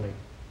lonely.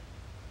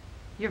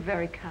 You're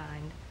very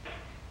kind.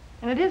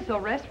 And it is so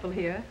restful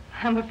here.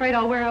 I'm afraid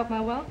I'll wear out my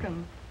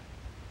welcome.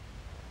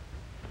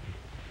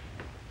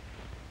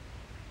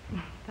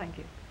 Thank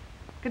you.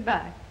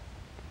 Goodbye.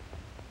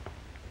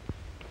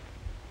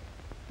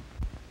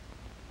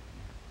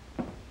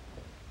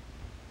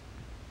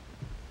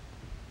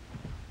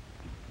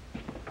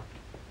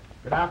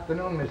 Good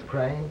afternoon, Miss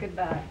Crane.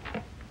 Goodbye.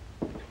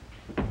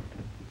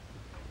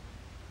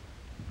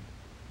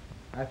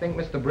 I think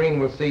Mr. Breen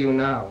will see you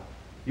now.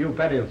 You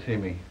bet he'll see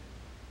me.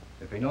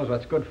 If he knows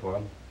what's good for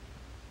him.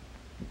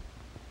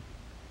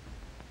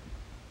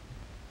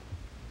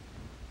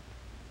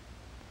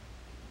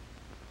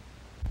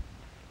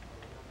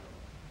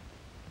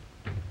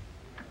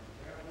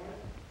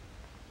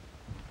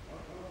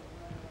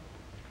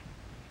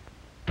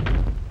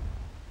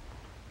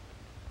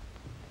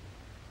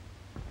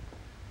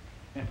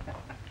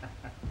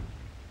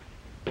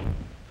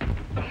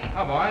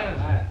 Oh, boys.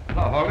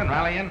 Hello, Hogan.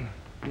 Rallying.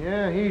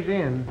 Yeah, he's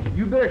in.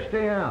 You better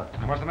stay out.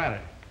 What's the matter?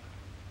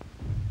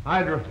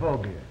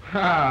 Hydrophobia.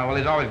 Ah, well,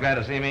 he's always glad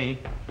to see me.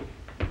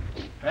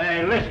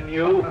 Hey, listen,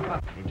 you.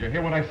 Did you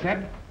hear what I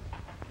said?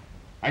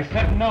 I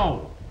said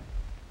no.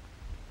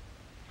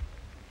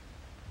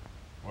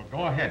 Well,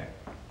 go ahead.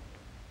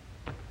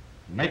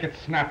 Make it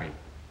snappy.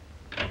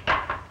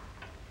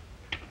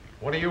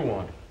 What do you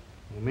want?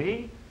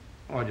 Me?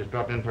 Oh, I just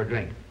dropped in for a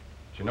drink.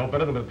 You know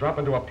better than to drop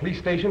into a police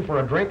station for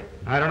a drink?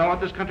 I don't know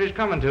what this country's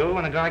coming to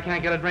when a guy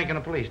can't get a drink in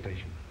a police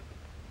station.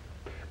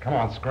 Come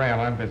on, Scram,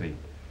 I'm busy.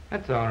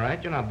 That's all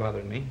right. You're not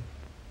bothering me.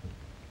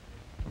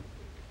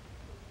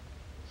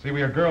 See,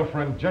 your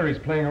girlfriend Jerry's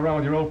playing around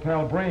with your old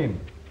pal Brain.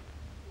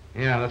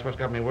 Yeah, that's what's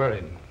got me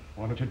worried.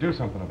 Why don't you do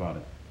something about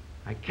it?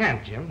 I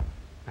can't, Jim.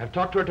 I've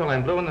talked to her till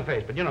I'm blue in the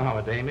face, but you know how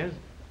a dame is.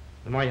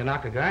 The more you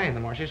knock a guy,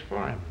 the more she's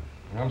for him.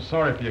 I'm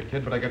sorry for you,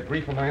 kid, but I got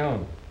grief of my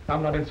own.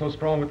 I'm not in so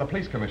strong with the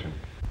police commission.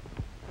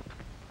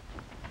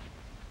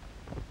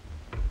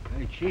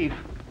 Hey, Chief,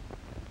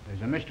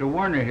 there's a Mr.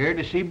 Werner here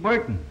to see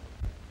Burton.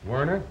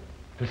 Werner?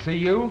 To see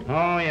you?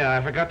 Oh, yeah,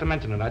 I forgot to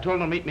mention it. I told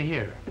him to meet me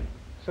here.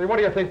 Say, what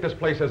do you think this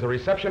place is, a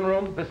reception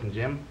room? Listen,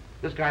 Jim,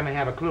 this guy may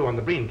have a clue on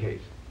the Breen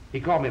case. He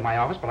called me at my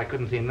office, but I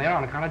couldn't see him there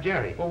on account of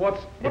Jerry. Well,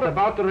 It's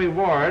about the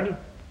reward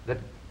that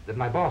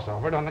my boss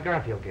offered on the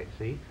Garfield case,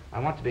 see? I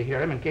wanted to hear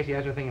him in case he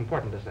has anything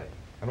important to say.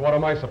 And what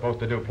am I supposed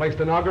to do? Play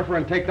stenographer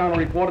and take down a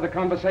report of the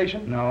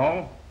conversation?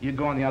 No. You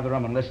go in the other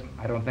room and listen.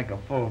 I don't think a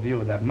full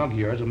view of that mug of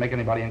yours will make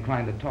anybody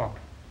inclined to talk.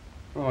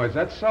 Oh, is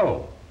that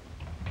so?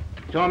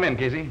 Show him in,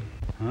 Casey.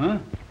 Huh?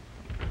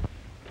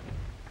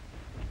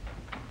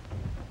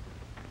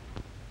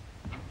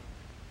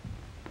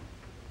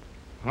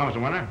 Hello, Mr.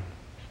 Warner.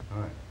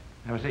 All right.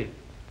 Have a seat.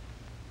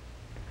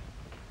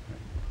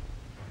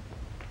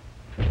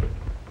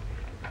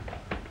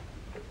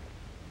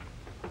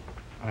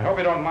 I hope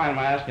you don't mind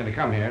my asking you to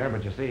come here,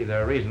 but you see,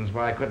 there are reasons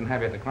why I couldn't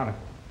have you at the Chronicle.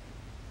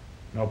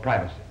 No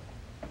privacy.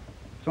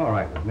 It's all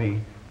right with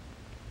me.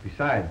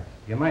 Besides,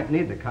 you might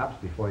need the cops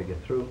before you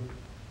get through.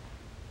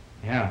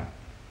 Yeah.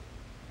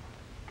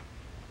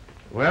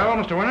 Well,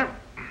 Mr. Warner,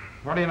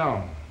 what do you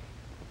know?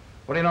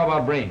 What do you know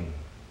about Breen?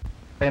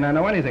 And I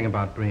know anything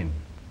about Breen.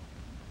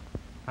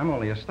 I'm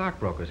only a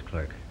stockbroker's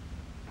clerk.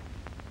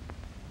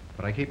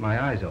 But I keep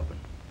my eyes open.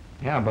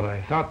 Yeah, but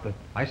I thought that...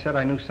 I said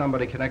I knew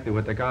somebody connected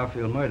with the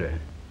Garfield murder.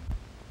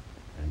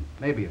 And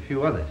maybe a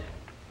few others.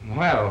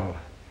 Well,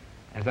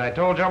 as I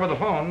told you over the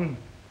phone,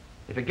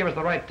 if you give us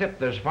the right tip,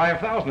 there's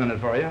 $5,000 in it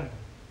for you.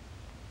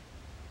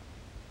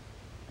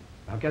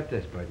 Now get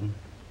this, Burton.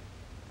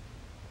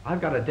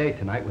 I've got a date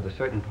tonight with a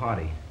certain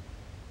party.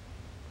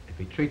 If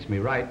he treats me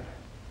right,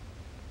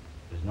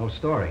 there's no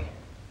story.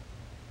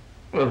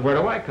 Well, where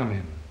do I come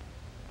in?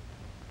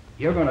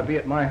 You're going to be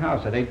at my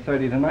house at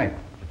 8:30 tonight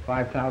for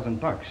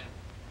 $5,000.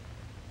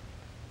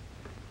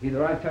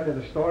 Either I tell you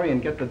the story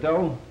and get the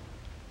dough,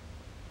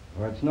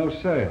 or it's no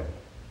sale.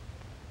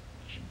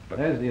 But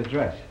there's the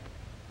address.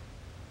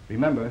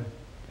 Remember,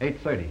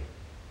 8:30.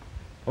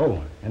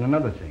 Oh, and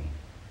another thing.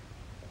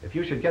 If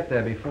you should get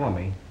there before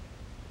me,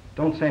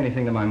 don't say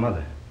anything to my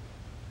mother.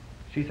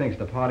 She thinks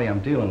the party I'm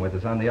dealing with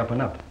is on the up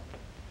and up.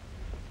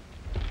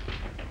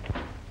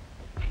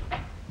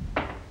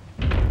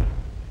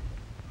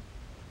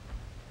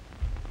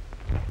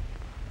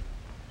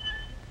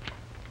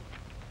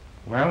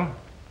 Well?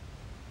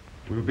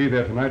 We'll be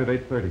there tonight at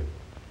 8:30.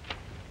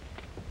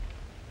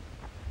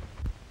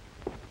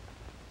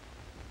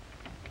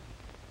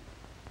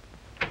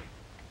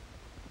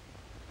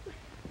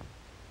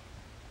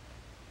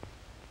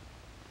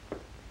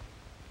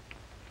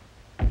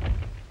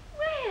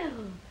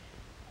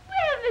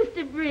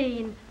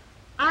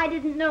 I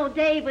didn't know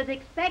Dave was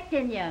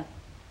expecting you.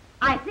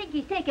 I think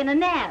he's taking a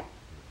nap.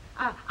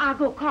 I'll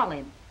go call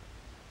him.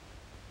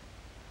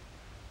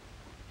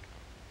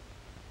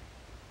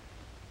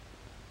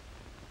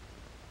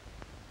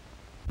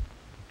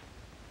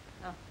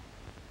 Oh,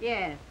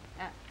 yes,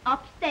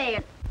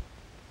 upstairs.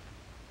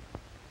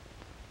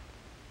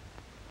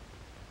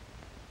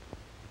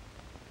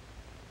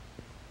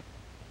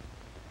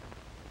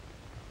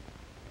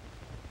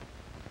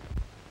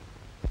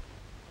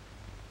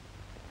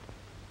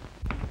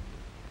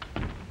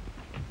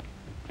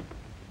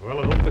 Well,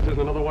 I hope this isn't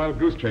another wild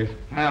goose chase.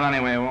 Well,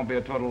 anyway, it won't be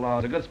a total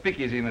loss. It's a good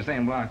speakeasy in the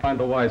same block. Find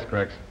the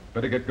wisecracks.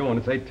 Better get going.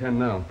 It's 8:10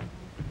 now.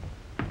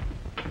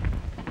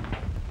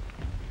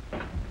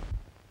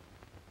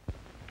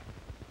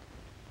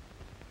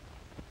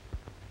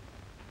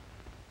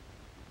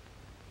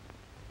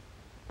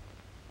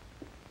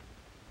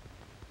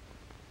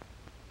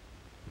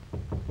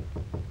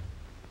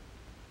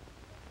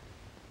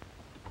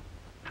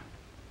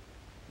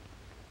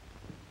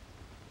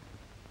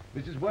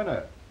 Mrs.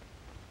 Werner,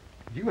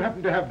 do you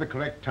happen to have the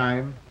correct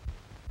time?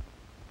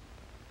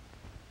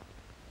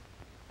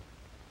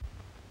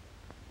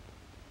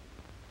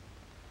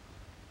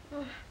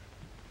 Oh.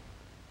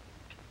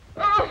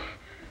 Oh.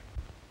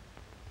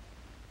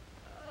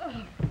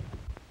 Oh.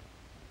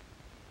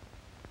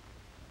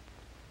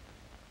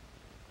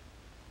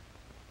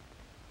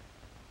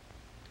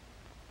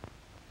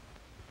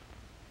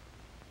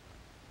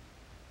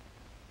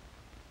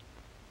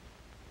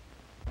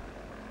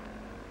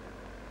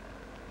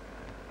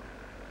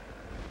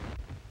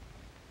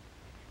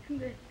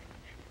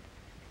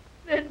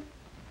 Then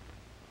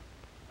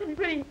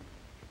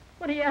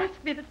when he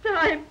asked me the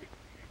time,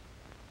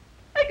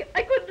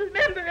 I couldn't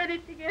remember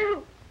anything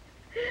else.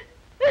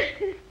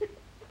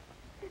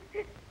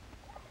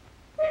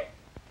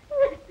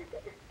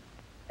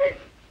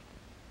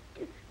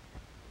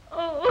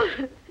 Oh,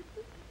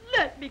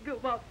 let me go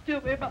up to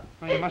him.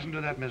 No, you mustn't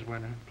do that, Miss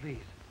Werner, please.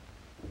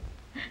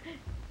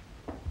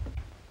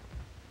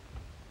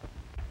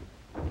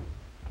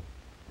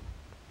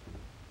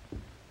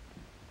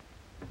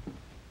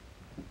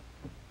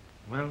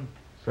 Well?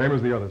 Same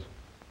as the others.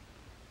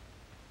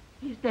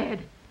 He's dead.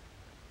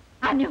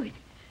 I knew it.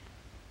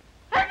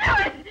 I knew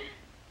it!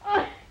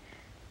 Oh.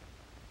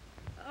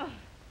 Oh.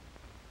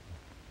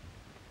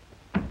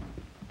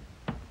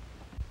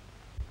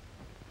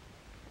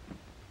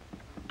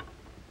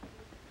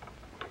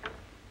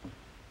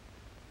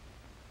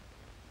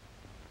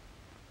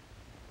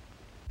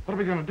 What are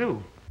we going to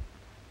do?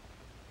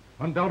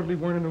 Undoubtedly,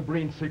 Werner knew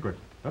Breen's secret.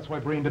 That's why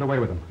Breen did away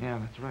with him. Yeah,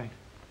 that's right.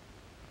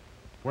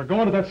 We're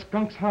going to that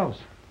skunk's house.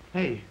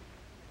 Hey,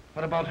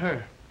 what about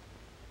her?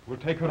 We'll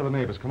take her to the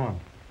neighbors. Come on.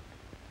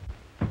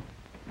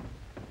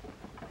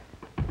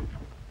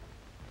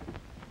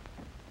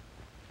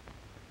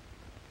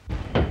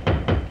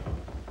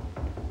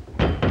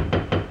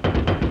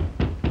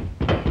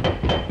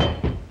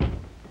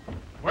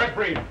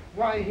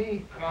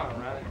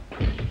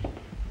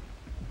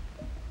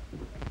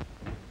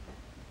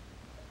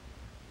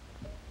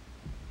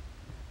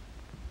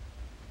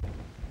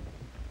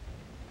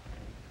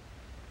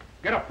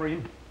 Get up,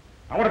 Breen.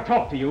 I want to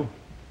talk to you.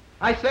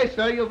 I say,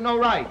 sir, you've no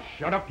right.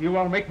 Shut up, you.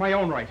 I'll make my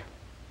own right.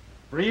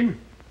 Breen,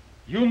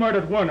 you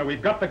murdered Werner.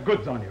 We've got the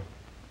goods on you.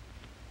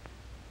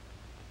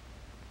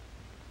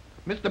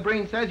 Mr.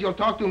 Breen says you'll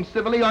talk to him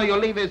civilly or you'll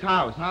leave his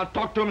house. I'll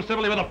talk to him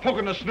civilly with a poke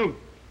in the snoot.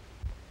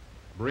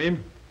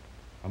 Breen,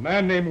 a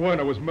man named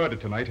Werner was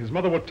murdered tonight. His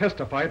mother will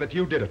testify that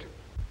you did it.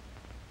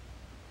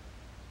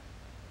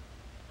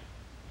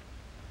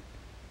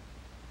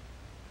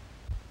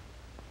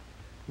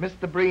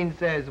 Mr. Breen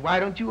says, why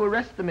don't you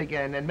arrest them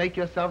again and make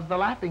yourselves the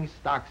laughing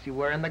stocks you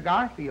were in the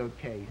Garfield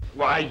case?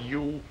 Why,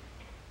 you...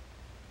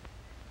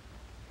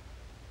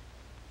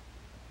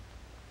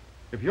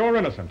 If you're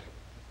innocent,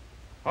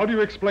 how do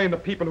you explain the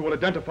people who will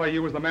identify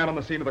you as the man on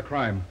the scene of the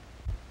crime?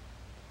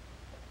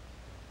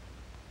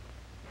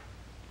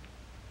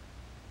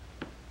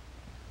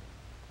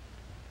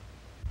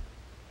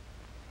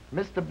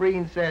 Mr.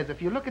 Breen says,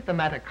 if you look at the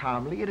matter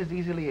calmly, it is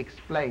easily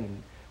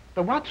explained.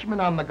 The watchman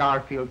on the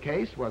Garfield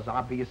case was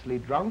obviously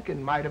drunk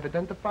and might have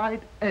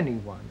identified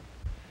anyone.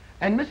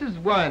 And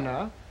Mrs.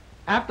 Werner,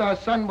 after her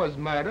son was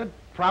murdered,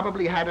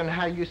 probably had an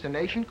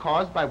hallucination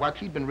caused by what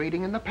she'd been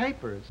reading in the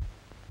papers.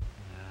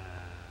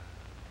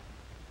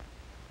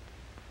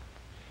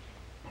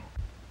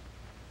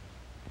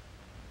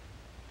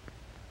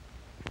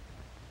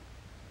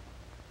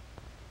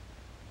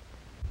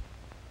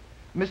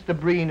 Mr.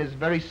 Breen is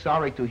very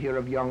sorry to hear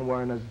of young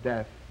Werner's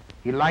death.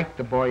 He liked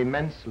the boy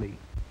immensely,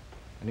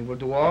 and he will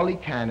do all he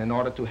can in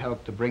order to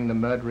help to bring the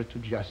murderer to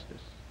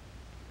justice.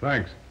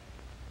 Thanks.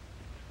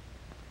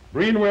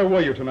 Breen, where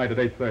were you tonight at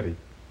 8:30?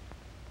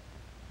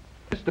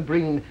 Mr.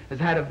 Breen has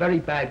had a very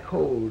bad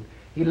cold.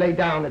 He lay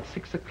down at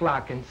 6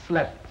 o'clock and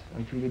slept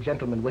until you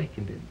gentlemen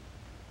wakened him.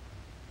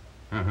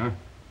 Uh-huh.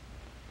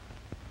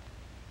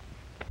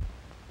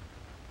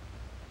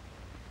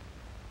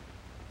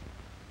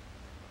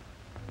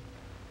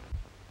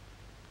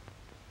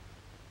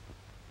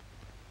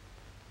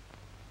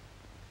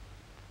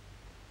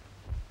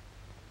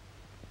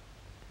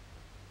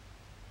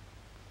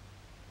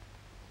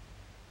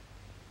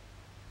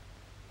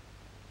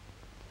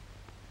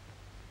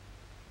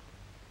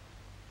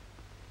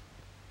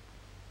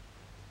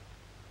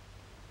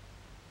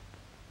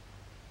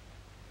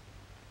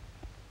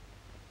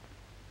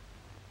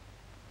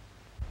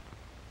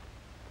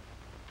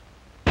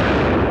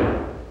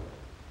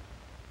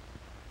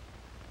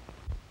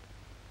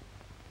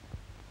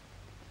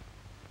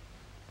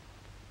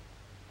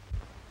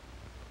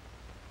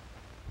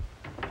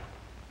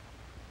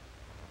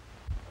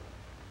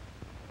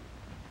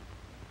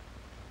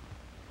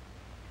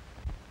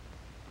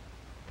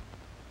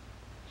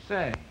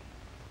 Say,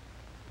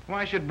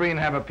 why should Breen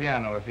have a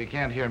piano if he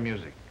can't hear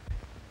music?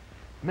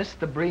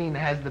 Mr. Breen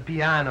has the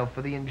piano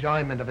for the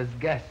enjoyment of his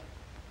guests.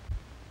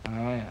 Oh,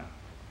 yeah.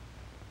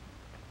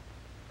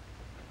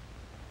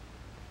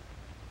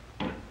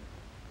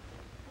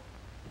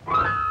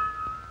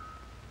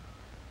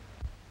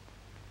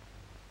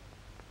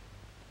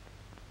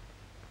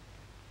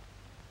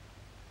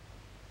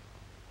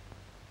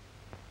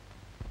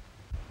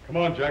 Come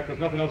on, Jack. There's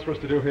nothing else for us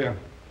to do here.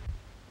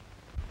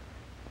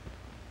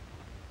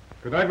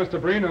 Good night, Mr.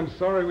 Breen. I'm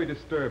sorry we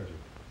disturbed you.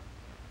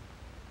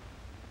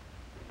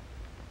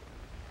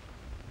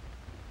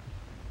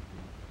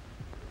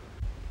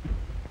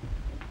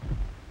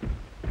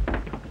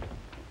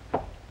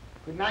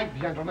 Good night,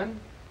 gentlemen.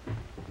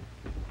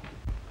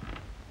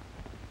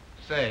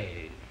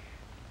 Say,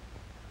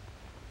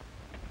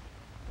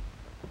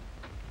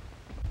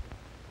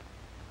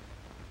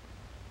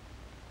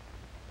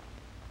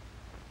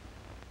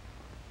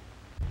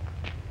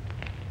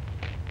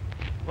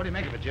 what do you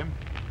make of it, Jim?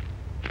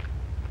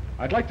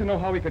 I'd like to know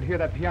how he could hear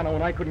that piano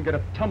when I couldn't get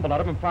a tumble out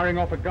of him firing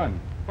off a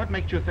gun. What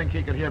makes you think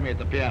he could hear me at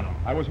the piano?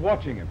 I was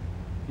watching him.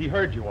 He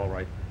heard you all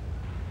right.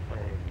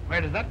 Where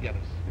does that get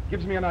us? It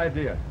gives me an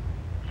idea.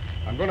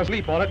 I'm going to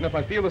sleep on it, and if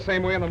I feel the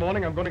same way in the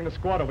morning, I'm going to bring the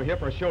squad over here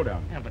for a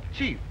showdown. Yeah, but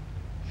Chief...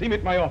 See me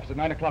at my office at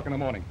 9 o'clock in the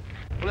morning.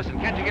 Well, listen,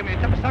 can't you give me a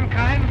tip of some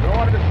kind? Don't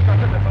want to discuss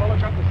it. That's all I've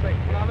got to say.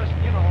 Well, now,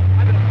 listen, you know,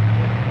 I've been...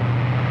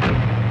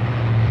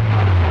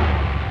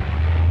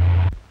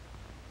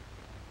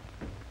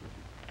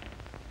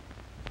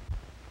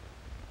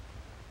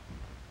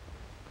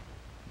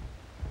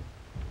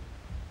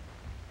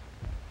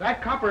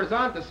 That copper is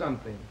onto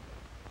something.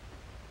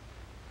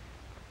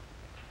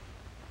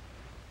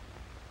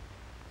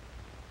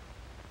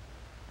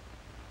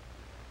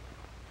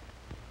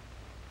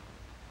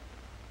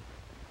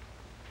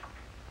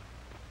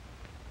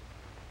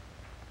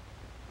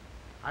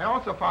 I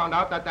also found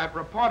out that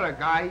reporter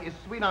guy is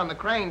sweet on the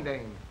crane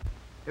dame.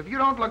 If you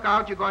don't look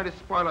out, you're going to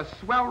spoil a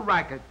swell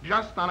racket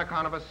just on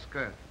account of a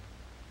skirt.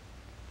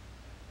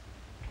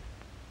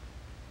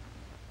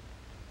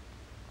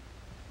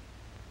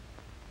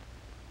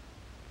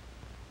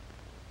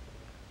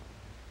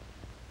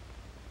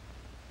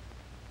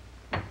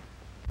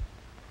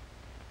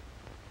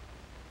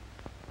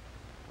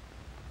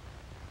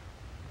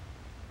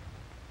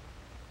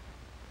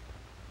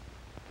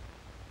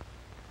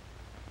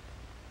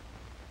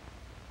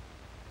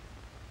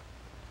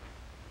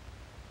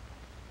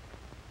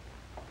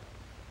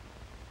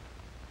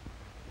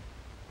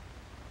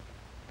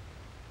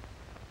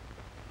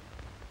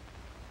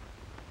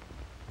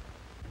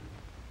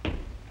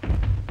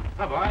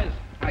 Hi, boys.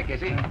 Hi,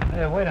 Casey.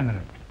 Hey, wait a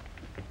minute.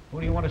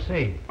 Who do you want to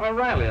see? Oh,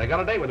 Riley. I got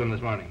a date with him this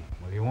morning.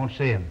 Well, you won't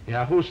see him.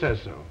 Yeah, who says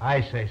so?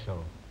 I say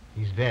so.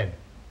 He's dead.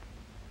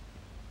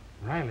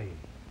 Riley.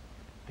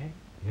 Dead?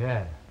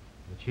 Yeah.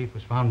 The chief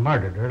was found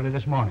murdered early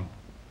this morning.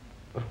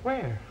 But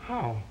where?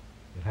 How?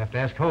 You'll have to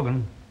ask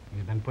Hogan.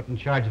 He's been put in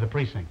charge of the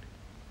precinct.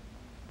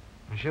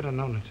 I should have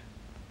known it.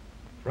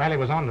 Riley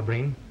was on the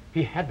Breen.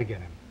 He had to get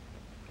him.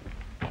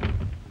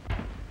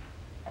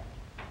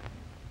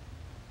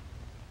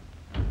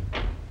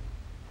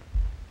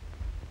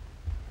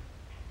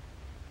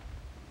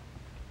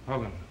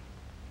 Hogan,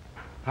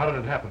 how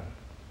did it happen?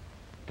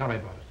 Tell me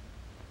about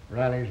it.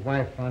 Riley's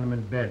wife found him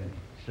in bed,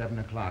 7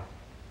 o'clock.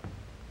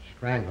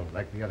 Strangled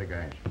like the other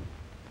guys.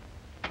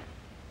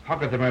 How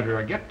could the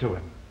murderer get to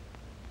him?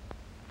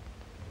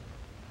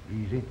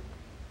 Easy.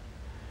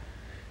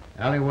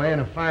 Alleyway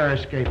and a fire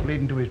escape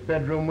leading to his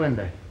bedroom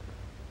window.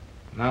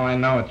 Now I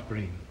know it's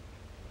Breen.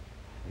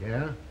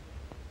 Yeah?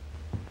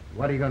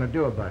 What are you going to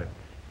do about it?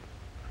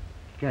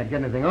 Can't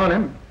get anything on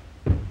him.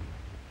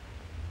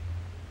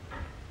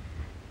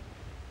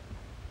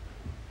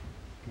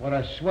 What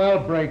a swell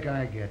break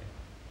I get.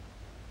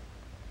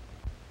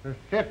 For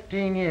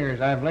 15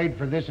 years I've laid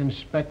for this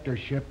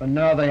inspectorship, and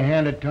now they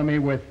hand it to me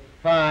with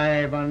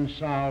 5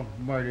 unsolved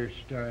murders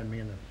staring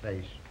me in the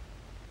face.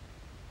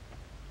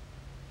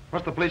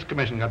 What's the police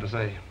commission got to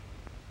say?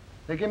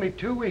 They give me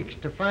 2 weeks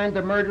to find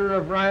the murderer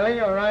of Riley,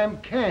 or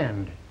I'm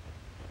canned.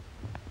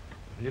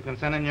 You can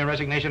send in your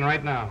resignation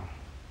right now.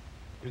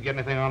 You get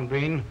anything on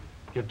Breen,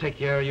 he'll take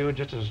care of you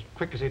just as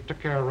quick as he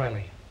took care of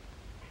Riley.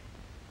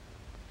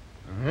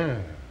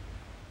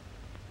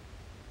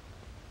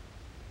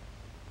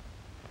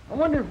 I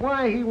wonder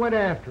why he went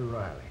after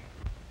Riley.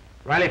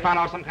 Riley found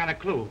out some kind of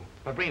clue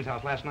by Breen's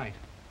house last night.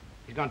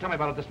 He's going to tell me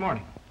about it this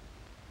morning.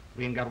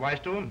 Breen got wise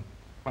to him,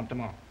 bumped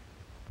him off.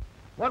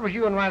 What was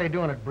you and Riley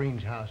doing at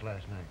Breen's house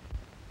last night?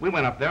 We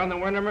went up there on the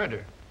Werner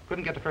murder.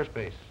 Couldn't get to first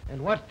base.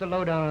 And what's the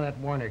lowdown on that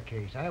Warner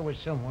case? I was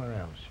somewhere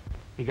else.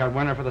 He got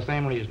Werner for the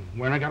same reason.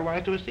 Werner got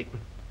wise to his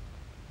secret.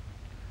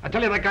 I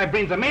tell you, that guy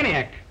Breen's a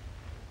maniac.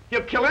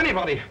 He'll kill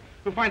anybody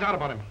who finds out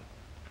about him.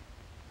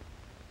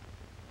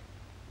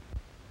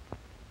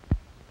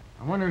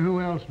 I wonder who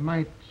else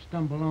might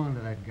stumble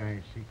onto that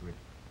guy's secret.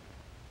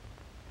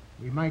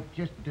 We might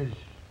just as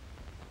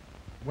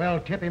well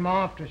tip him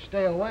off to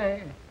stay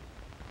away.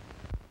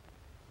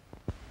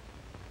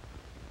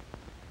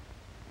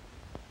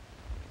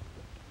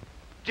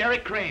 Jerry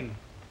Crane.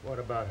 What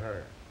about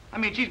her? I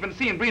mean, she's been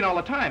seeing Breen all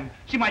the time.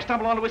 She might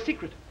stumble onto his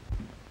secret.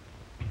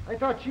 I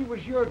thought she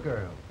was your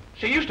girl.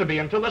 She used to be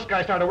until this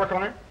guy started working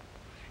on her,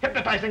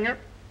 hypnotizing her.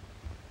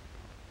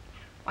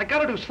 I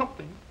gotta do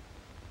something.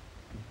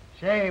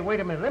 Say, wait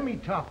a minute. Let me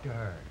talk to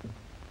her.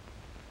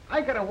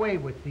 I got away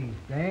with these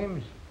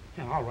dames.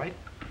 Yeah, all right.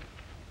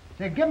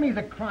 Say, give me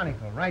the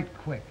Chronicle right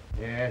quick.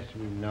 Yes,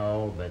 we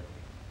know, but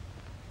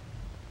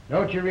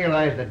don't you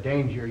realize the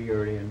danger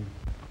you're in?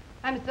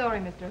 I'm sorry,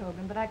 Mr.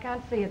 Hogan, but I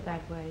can't see it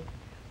that way.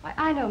 Why,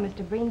 I know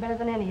Mr. Breen better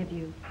than any of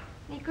you.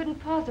 He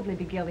couldn't possibly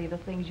be guilty of the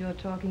things you're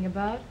talking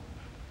about.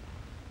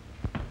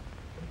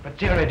 But,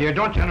 Jerry, dear,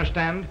 don't you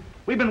understand?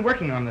 We've been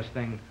working on this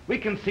thing. We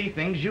can see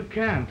things you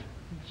can't.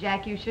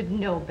 Jack, you should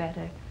know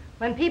better.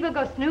 When people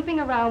go snooping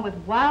around with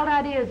wild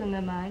ideas in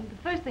their mind,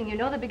 the first thing you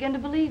know, they begin to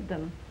believe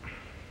them.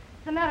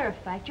 As a matter of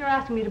fact, you're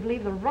asking me to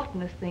believe the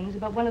rottenest things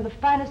about one of the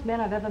finest men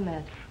I've ever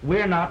met.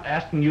 We're not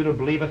asking you to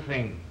believe a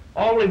thing.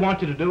 All we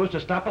want you to do is to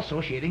stop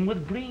associating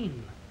with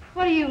Breen.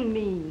 What do you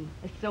mean,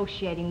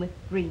 associating with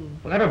Breen?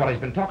 Well, everybody's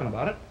been talking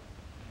about it.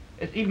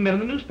 It's even been in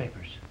the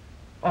newspapers.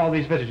 All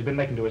these visits you've been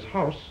making to his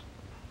house.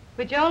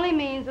 Which only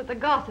means that the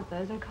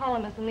gossipers and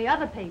columnists in the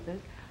other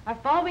papers are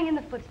following in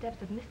the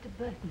footsteps of Mr.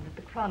 Burton of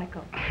the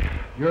Chronicle.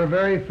 You're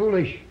very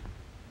foolish.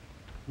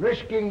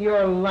 Risking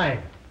your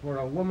life for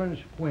a woman's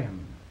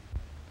whim.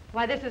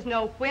 Why, this is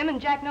no whim, and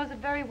Jack knows it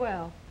very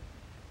well.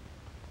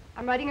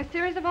 I'm writing a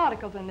series of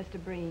articles on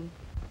Mr. Breen.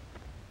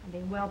 I'm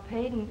being well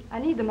paid, and I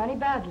need the money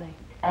badly.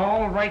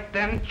 All right,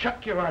 then,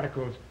 chuck your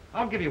articles.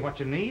 I'll give you what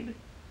you need.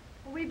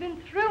 Well, we've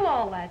been through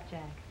all that,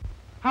 Jack.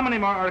 How many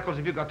more articles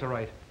have you got to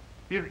write?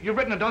 You've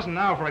written a dozen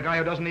now for a guy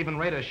who doesn't even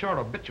write a short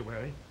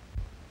obituary.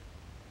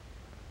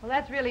 Well,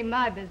 that's really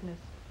my business.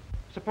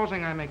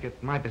 Supposing I make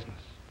it my business.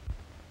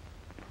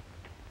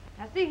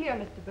 Now, see here,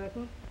 Mr.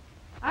 Burton.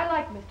 I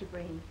like Mr.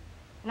 Breen,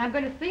 and I'm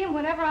going to see him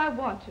whenever I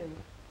want to.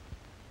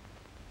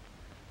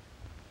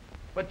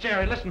 But,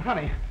 Jerry, listen,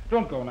 honey,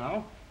 don't go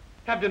now.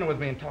 Have dinner with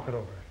me and talk it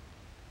over.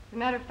 As a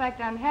matter of fact,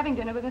 I'm having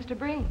dinner with Mr.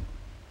 Breen.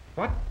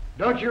 What?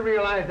 Don't you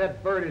realize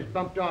that bird has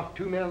bumped off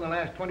 2 men in the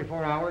last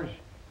 24 hours?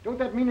 Don't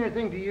that mean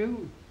anything to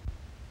you?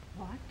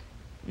 What?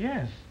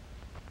 Yes.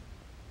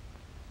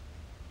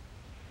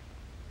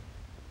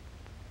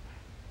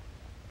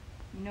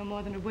 No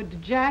more than it would to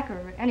Jack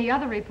or any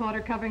other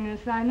reporter covering an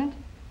assignment.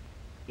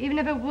 Even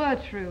if it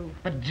were true.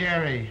 But,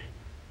 Jerry...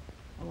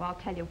 Oh, I'll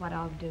tell you what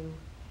I'll do.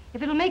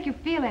 If it'll make you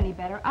feel any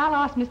better, I'll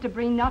ask Mr.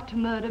 Breen not to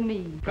murder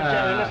me. But,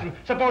 Jerry, listen,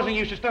 supposing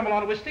you should stumble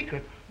onto his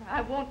secret. I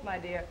won't, my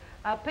dear.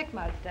 I'll pick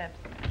my steps.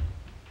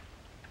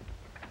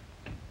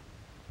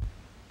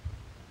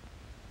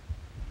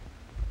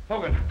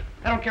 Hogan,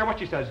 I don't care what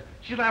she says.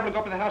 She's liable to go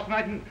up to the house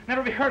tonight and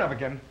never be heard of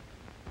again.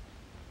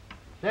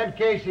 Send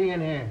Casey in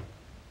here.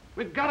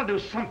 We've got to do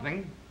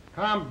something.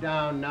 Calm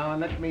down now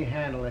and let me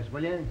handle this,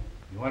 will you?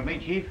 You want me,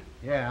 Chief?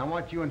 Yeah, I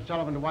want you and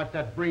Sullivan to watch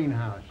that Breen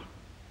house.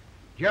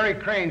 Jerry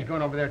Crane's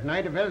going over there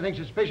tonight. If anything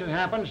suspicious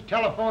happens,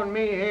 telephone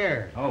me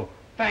here. Oh.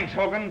 Thanks,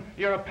 Hogan.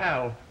 You're a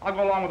pal. I'll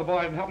go along with the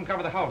boys and help them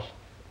cover the house.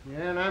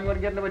 Yeah, and I'm going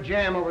to get into a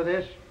jam over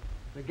this.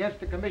 It's against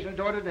the commissioner's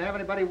order to have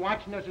anybody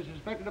watching us as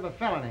suspected of a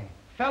felony.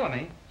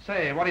 Felony?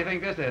 Say, what do you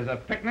think this is, a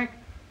picnic?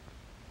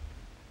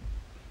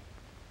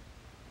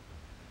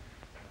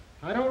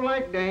 I don't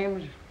like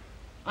dames.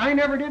 I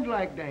never did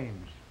like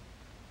dames.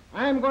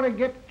 I'm going to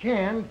get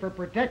canned for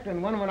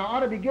protecting one when I ought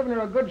to be giving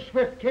her a good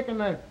swift kick in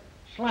the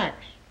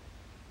slacks.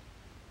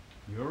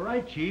 You're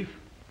right, Chief.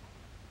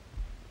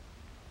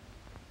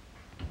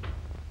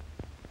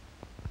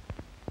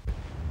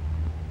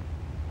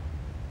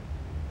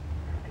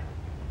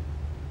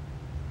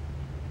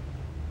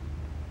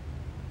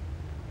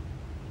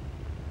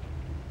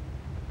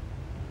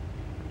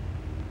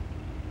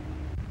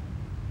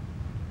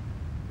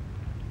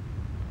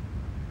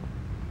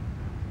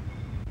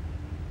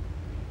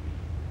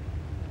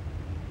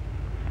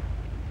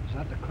 Is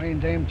that the Crane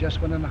dame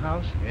just went in the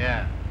house?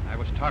 Yeah, I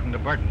was talking to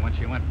Burton when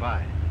she went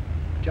by.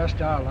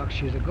 Just our luck.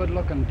 She's a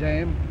good-looking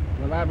dame.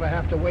 We're liable to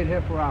have to wait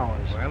here for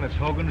hours. Well, it's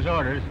Hogan's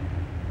orders.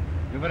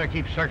 You better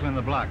keep circling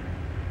the block.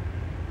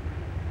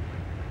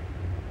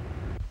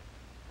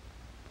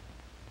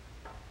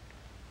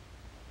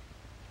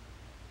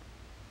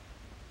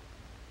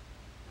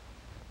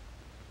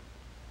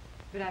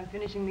 But I'm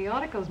finishing the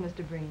articles,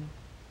 Mr. Breen.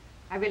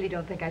 I really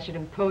don't think I should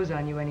impose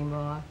on you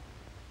anymore.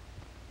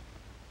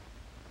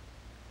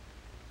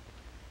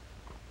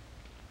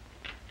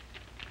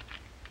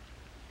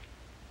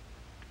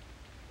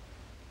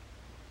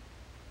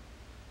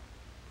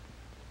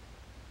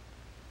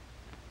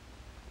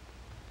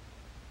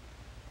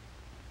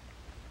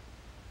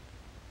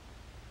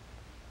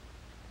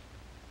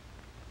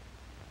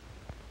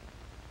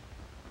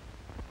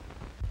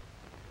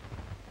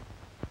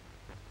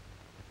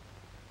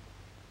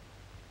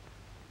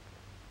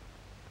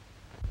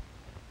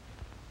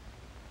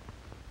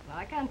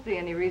 I can't see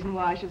any reason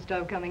why I should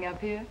stop coming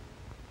up here.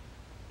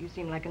 You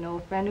seem like an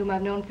old friend whom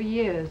I've known for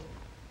years.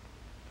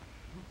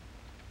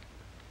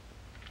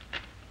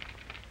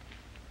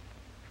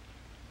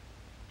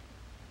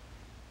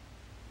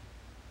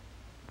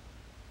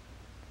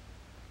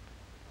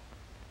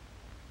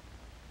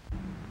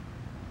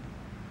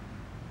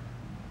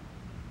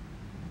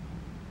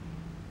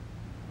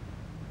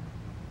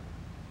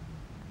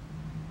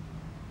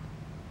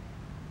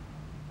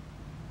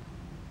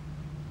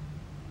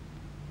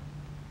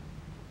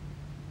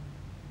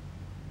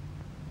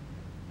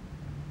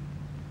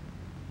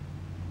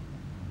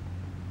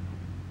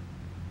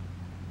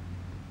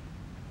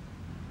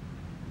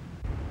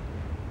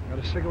 Got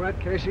a cigarette,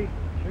 Casey?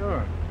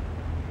 Sure.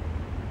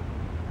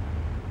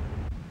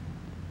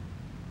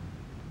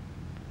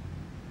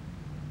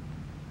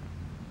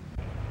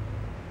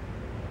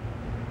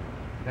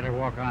 Better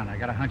walk on. I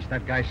got a hunch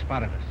that guy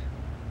spotted us.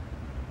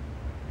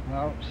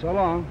 Well, so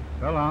long.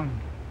 So long.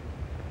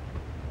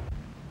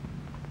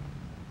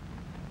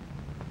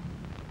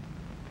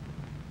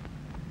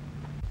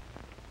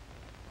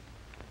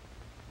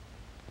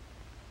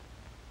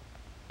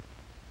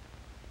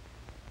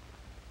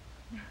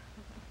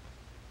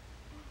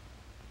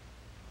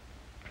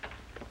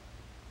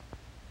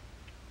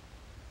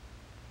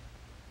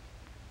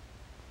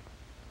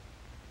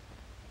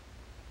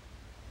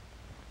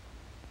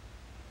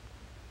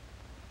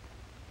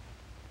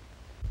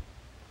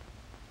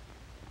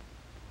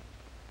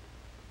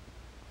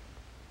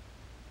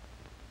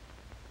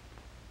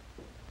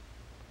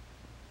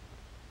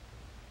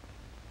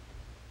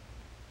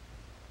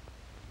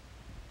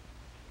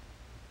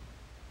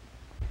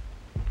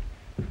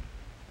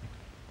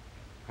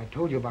 I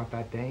told you about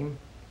that dame.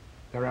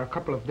 There are a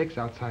couple of dicks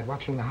outside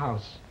watching the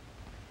house.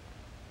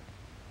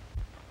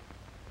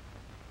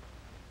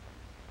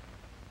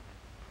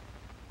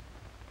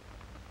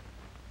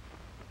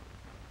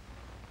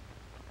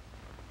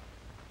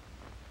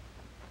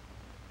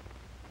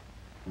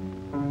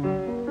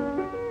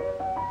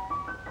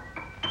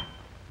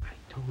 I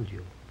told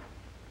you.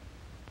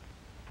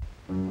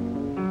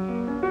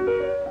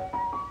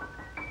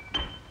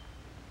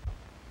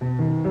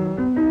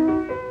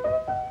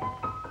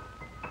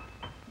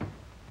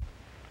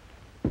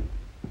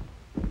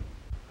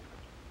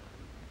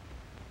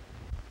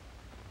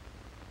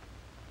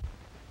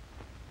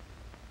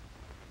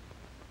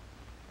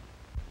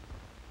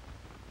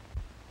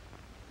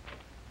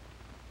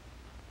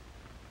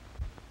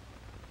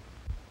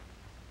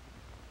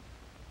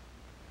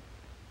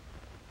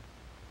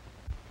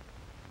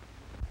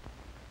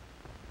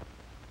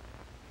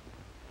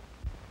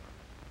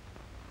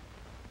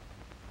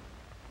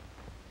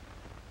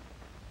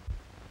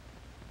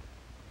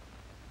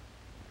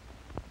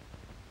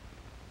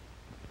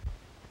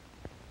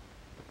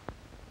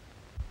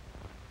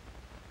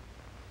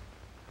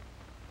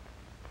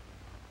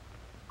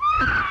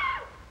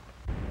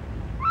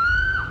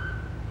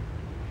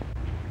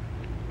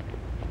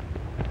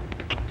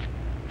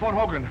 Fort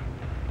Hogan.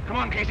 Come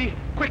on, Casey,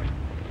 quick.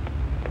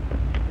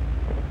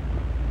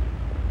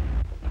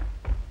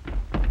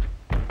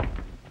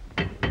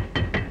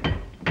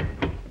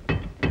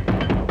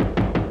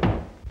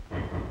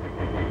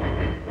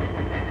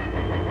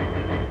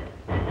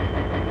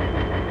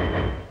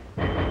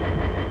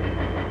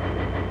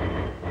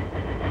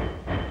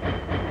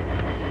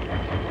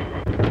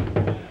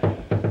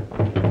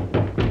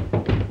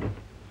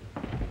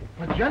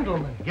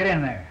 Gentlemen. Get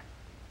in there.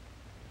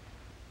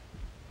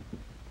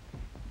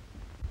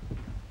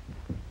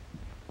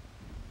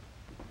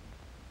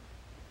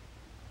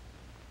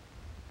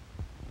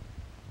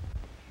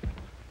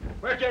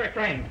 Where's Jerry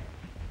Crane?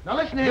 Now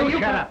listen here, you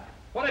shut up.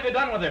 What have you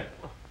done with her?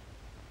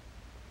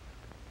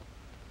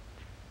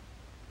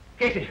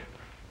 Casey,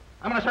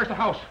 I'm going to search the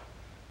house.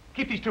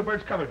 Keep these two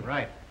birds covered.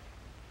 Right.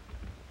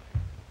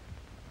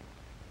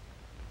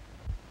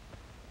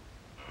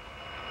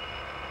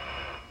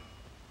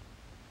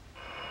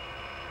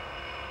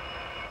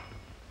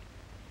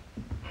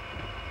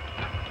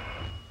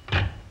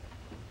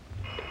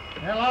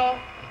 Hello?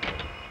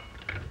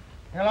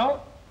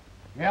 Hello?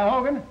 Yeah,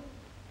 Hogan?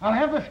 I'll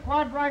have the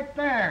squad right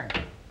there.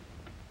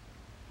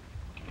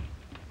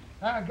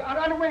 Get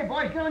on the way,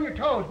 boys. Get on your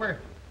toes.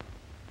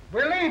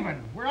 We're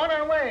leaving. We're on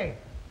our way.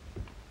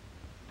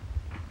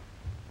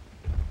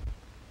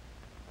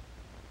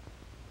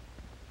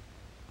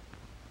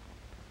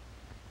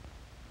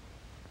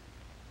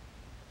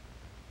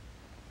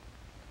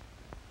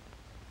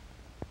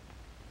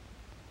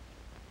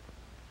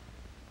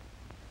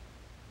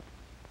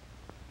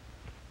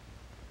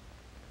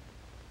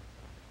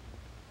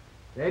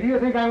 Say, do you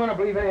think I want to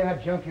believe any of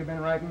that junk you've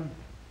been writing?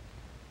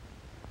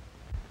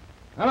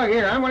 Now, look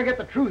here, I'm going to get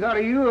the truth out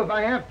of you if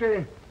I have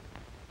to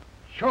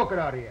choke it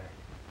out of you.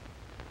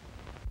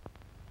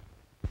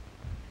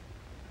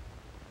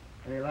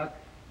 Any luck?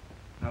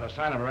 Not a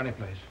sign of her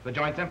anyplace. The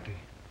joint's empty.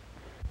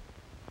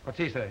 What's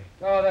he say?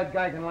 Oh, that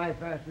guy can lie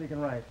fast as he can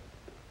write.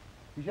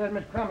 He says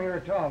Miss Crumb here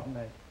at all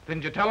tonight.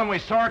 Didn't you tell him we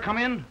saw her come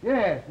in?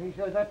 Yes, and he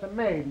says that's a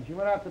maid, and she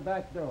went out the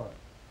back door.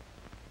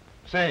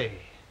 Say,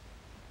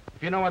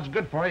 if you know what's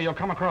good for you, you'll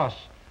come across.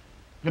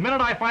 The minute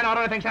I find out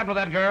anything's happened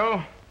to that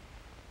girl,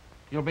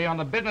 you'll be on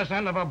the business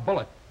end of a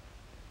bullet.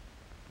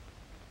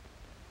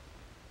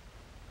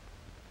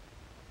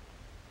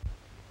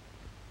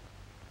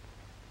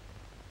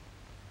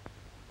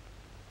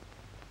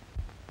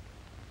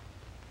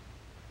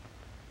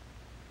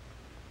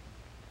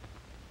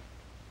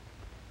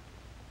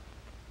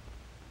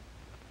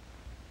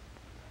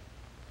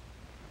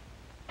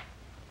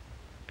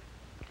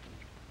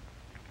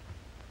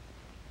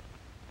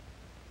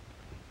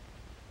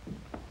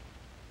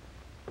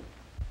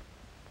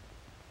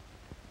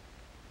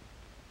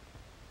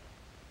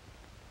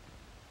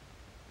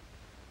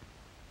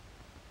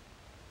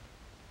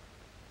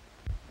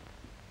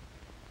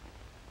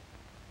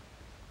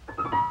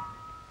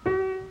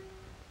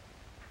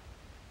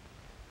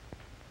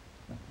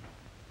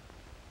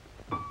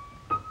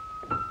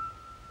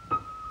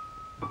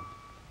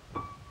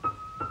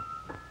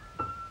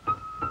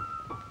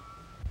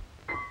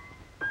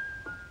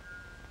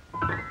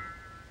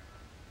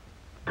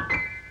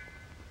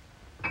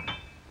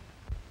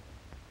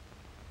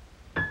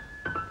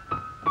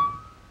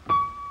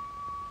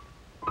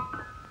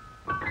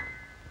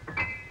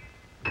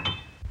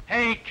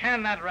 Hey,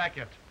 can that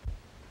racket.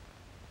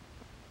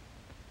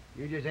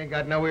 You just ain't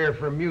got no ear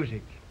for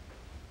music.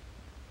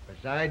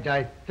 Besides,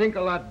 I think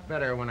a lot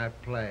better when I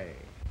play.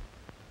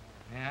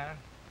 Yeah?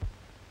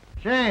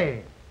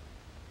 Say,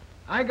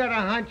 I got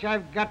a hunch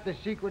I've got the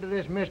secret of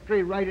this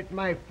mystery right at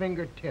my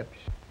fingertips.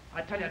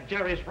 I tell you,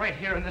 Jerry's right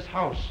here in this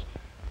house.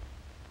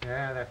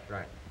 Yeah, that's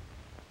right.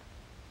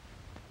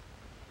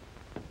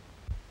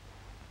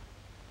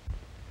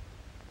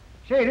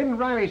 Say, didn't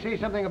Riley say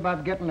something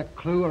about getting a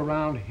clue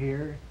around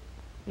here?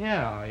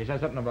 Yeah, he said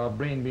something about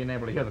Breen being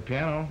able to hear the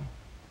piano.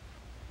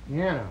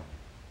 Yeah.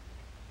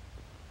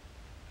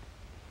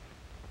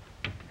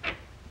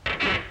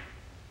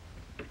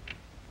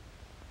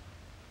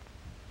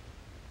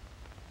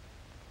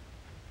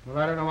 Well,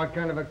 I don't know what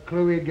kind of a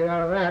clue he'd get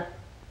out of that.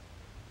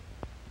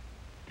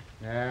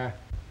 Yeah.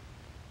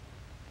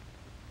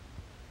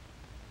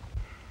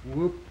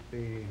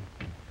 Whoopee.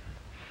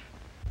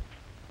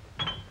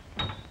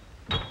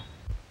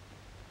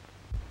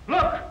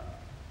 Look!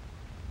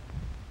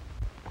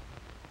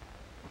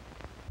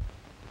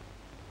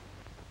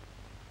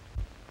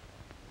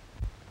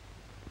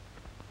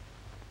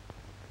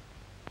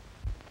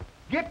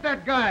 Get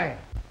that guy!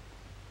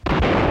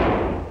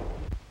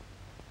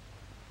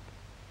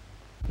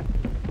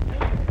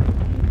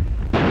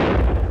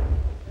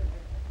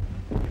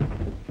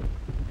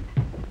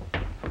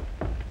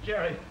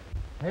 Jerry.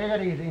 Take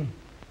it easy.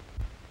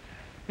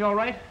 You all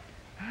right?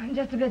 I'm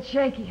just a bit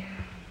shaky.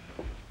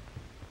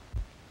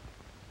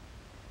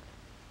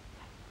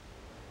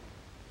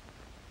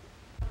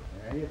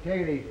 Yeah, you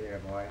take it easy there,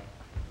 boy.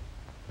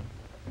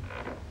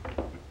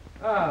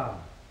 Oh,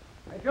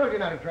 I told you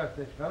not to trust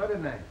this fella,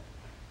 didn't I?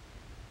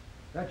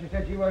 Thought you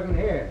said she wasn't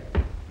here.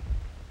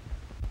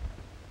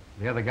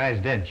 The other guy's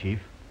dead, Chief.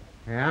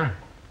 Yeah?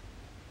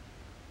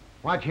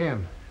 Watch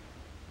him.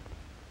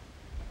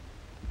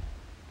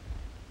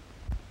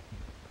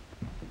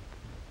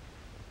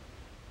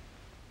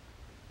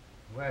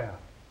 Well.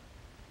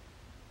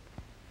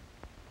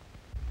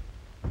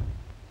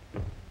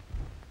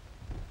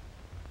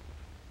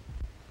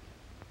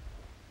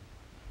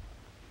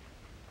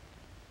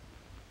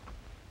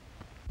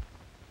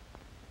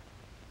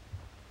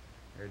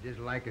 They're just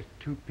like as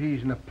two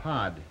peas in a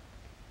pod.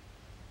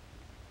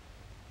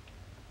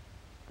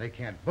 They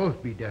can't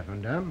both be deaf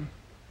and dumb.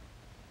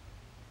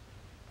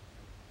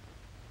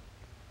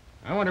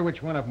 I wonder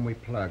which one of them we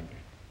plugged.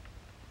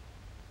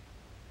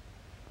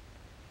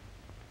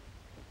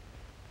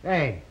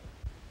 Hey,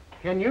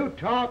 can you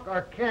talk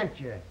or can't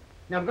you?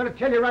 Now, I'm going to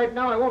tell you right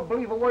now, I won't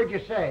believe a word you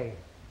say.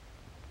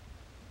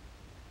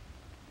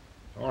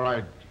 All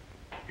right,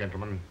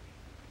 gentlemen.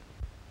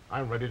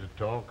 I'm ready to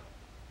talk.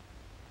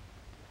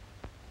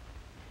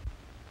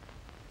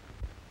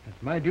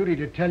 It's my duty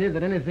to tell you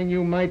that anything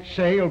you might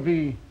say will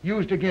be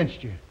used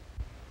against you.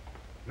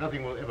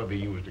 Nothing will ever be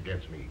used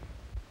against me.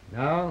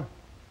 No?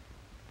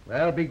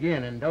 Well,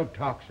 begin and don't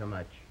talk so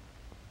much.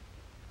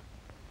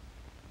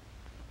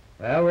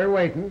 Well, we're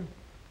waiting.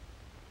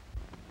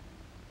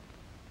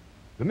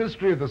 The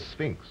mystery of the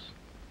Sphinx,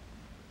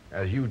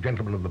 as you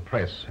gentlemen of the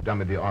press have done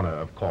me the honor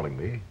of calling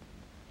me,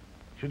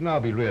 should now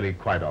be really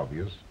quite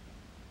obvious.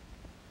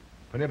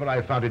 Whenever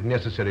I found it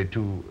necessary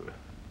to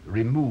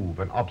remove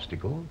an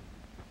obstacle,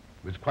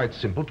 it was quite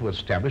simple to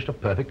establish a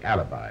perfect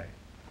alibi.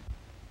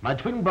 My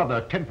twin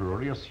brother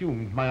temporarily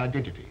assumed my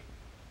identity,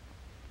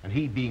 and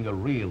he being a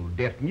real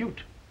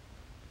deaf-mute,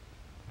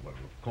 well,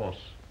 of course,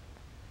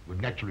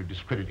 would naturally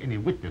discredit any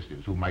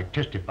witnesses who might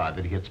testify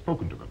that he had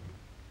spoken to them.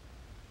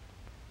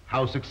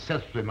 How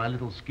successfully my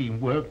little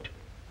scheme worked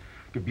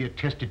could be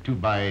attested to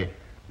by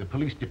the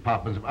police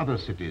departments of other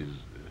cities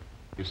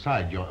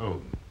beside your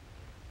own.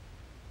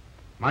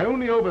 My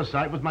only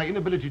oversight was my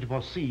inability to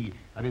foresee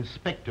an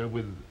inspector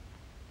with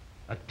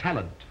a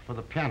talent for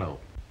the piano.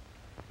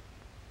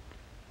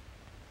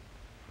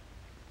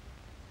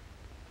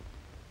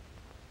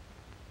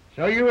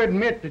 So you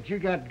admit that you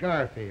got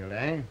Garfield,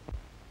 eh?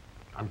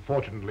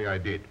 Unfortunately, I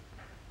did.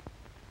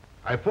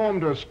 I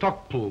formed a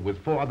stock pool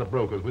with 4 other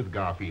brokers with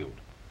Garfield.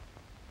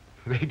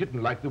 They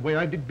didn't like the way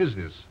I did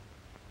business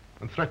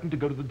and threatened to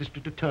go to the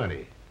district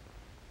attorney.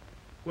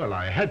 Well,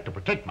 I had to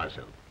protect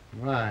myself.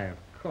 Why, of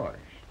course.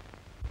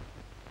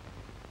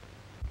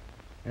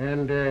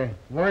 And,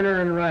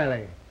 Werner and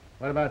Riley,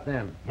 what about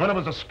them? Werner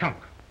was a skunk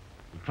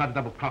who tried to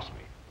double-cross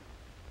me.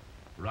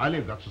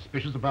 Riley got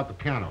suspicious about the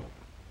piano.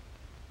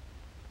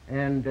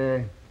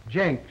 And,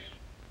 Jenks,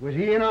 was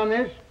he in on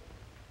this?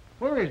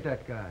 Where is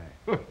that guy?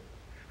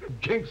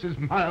 Jenks is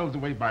miles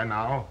away by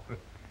now.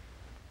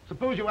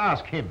 Suppose you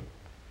ask him.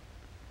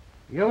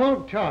 You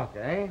won't talk,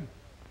 eh?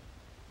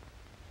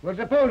 Well,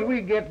 suppose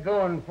we get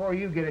going before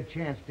you get a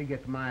chance to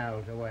get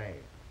miles away.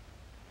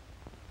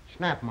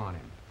 Snap 'em on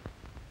him.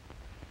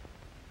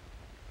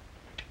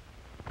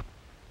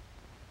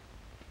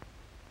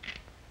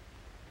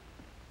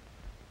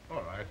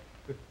 All right.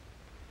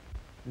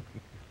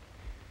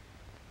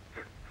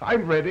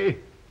 I'm ready.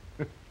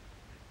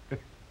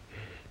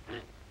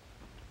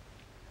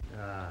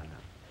 Ah, no.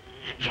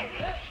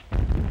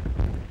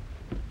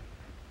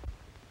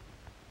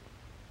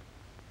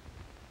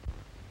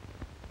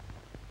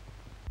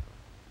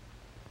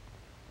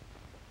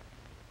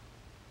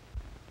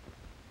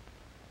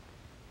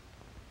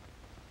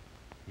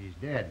 He's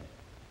dead.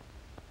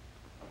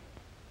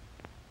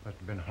 Must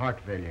have been heart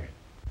failure.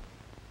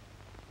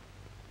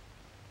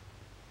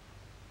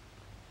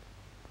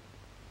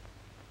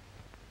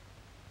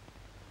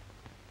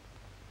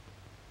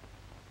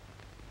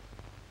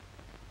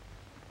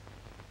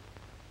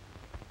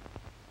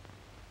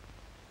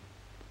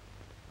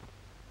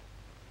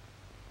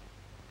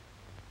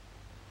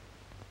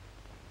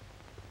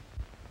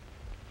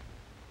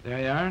 There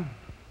you are.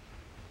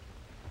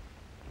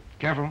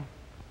 Careful.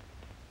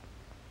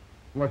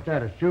 What's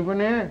that, a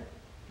souvenir?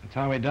 That's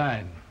how he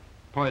died.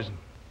 Poison.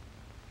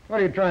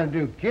 What are you trying to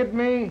do, kid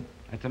me?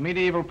 It's a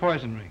medieval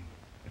poison ring.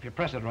 If you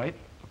press it right,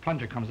 the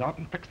plunger comes out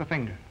and pricks the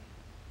finger.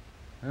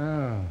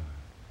 Oh.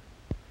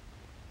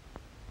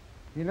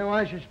 You know,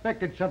 I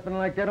suspected something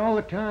like that all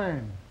the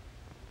time.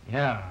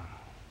 Yeah.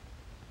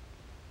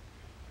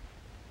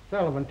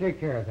 Sullivan, take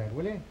care of that,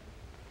 will you?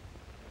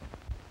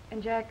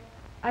 And, Jack,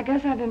 I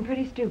guess I've been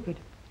pretty stupid.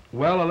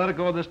 Well, I'll let it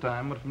go this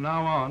time, but from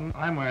now on,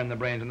 I'm wearing the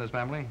brains in this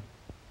family.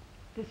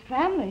 This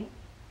family?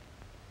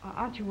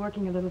 Aren't you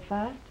working a little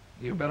fast?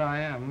 You bet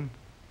I am.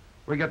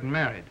 We're getting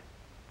married.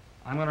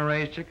 I'm going to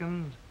raise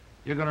chickens.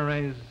 You're going to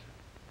raise...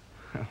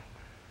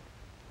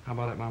 How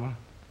about it, Mama?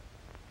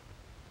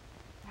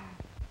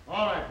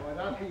 All right, boys,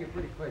 I'll see you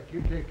pretty quick.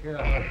 You take care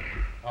of it.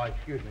 Oh,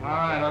 excuse me. All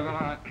right, I'll go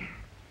on.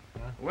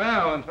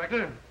 Well,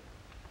 Inspector,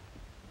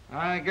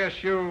 I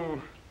guess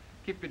you'll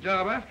keep your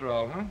job after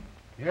all, huh?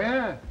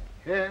 Yeah.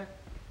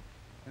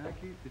 I'll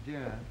keep the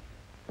job.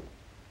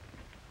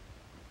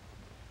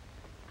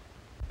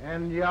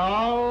 And you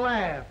all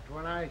laughed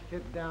when I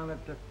sit down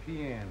at the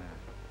piano.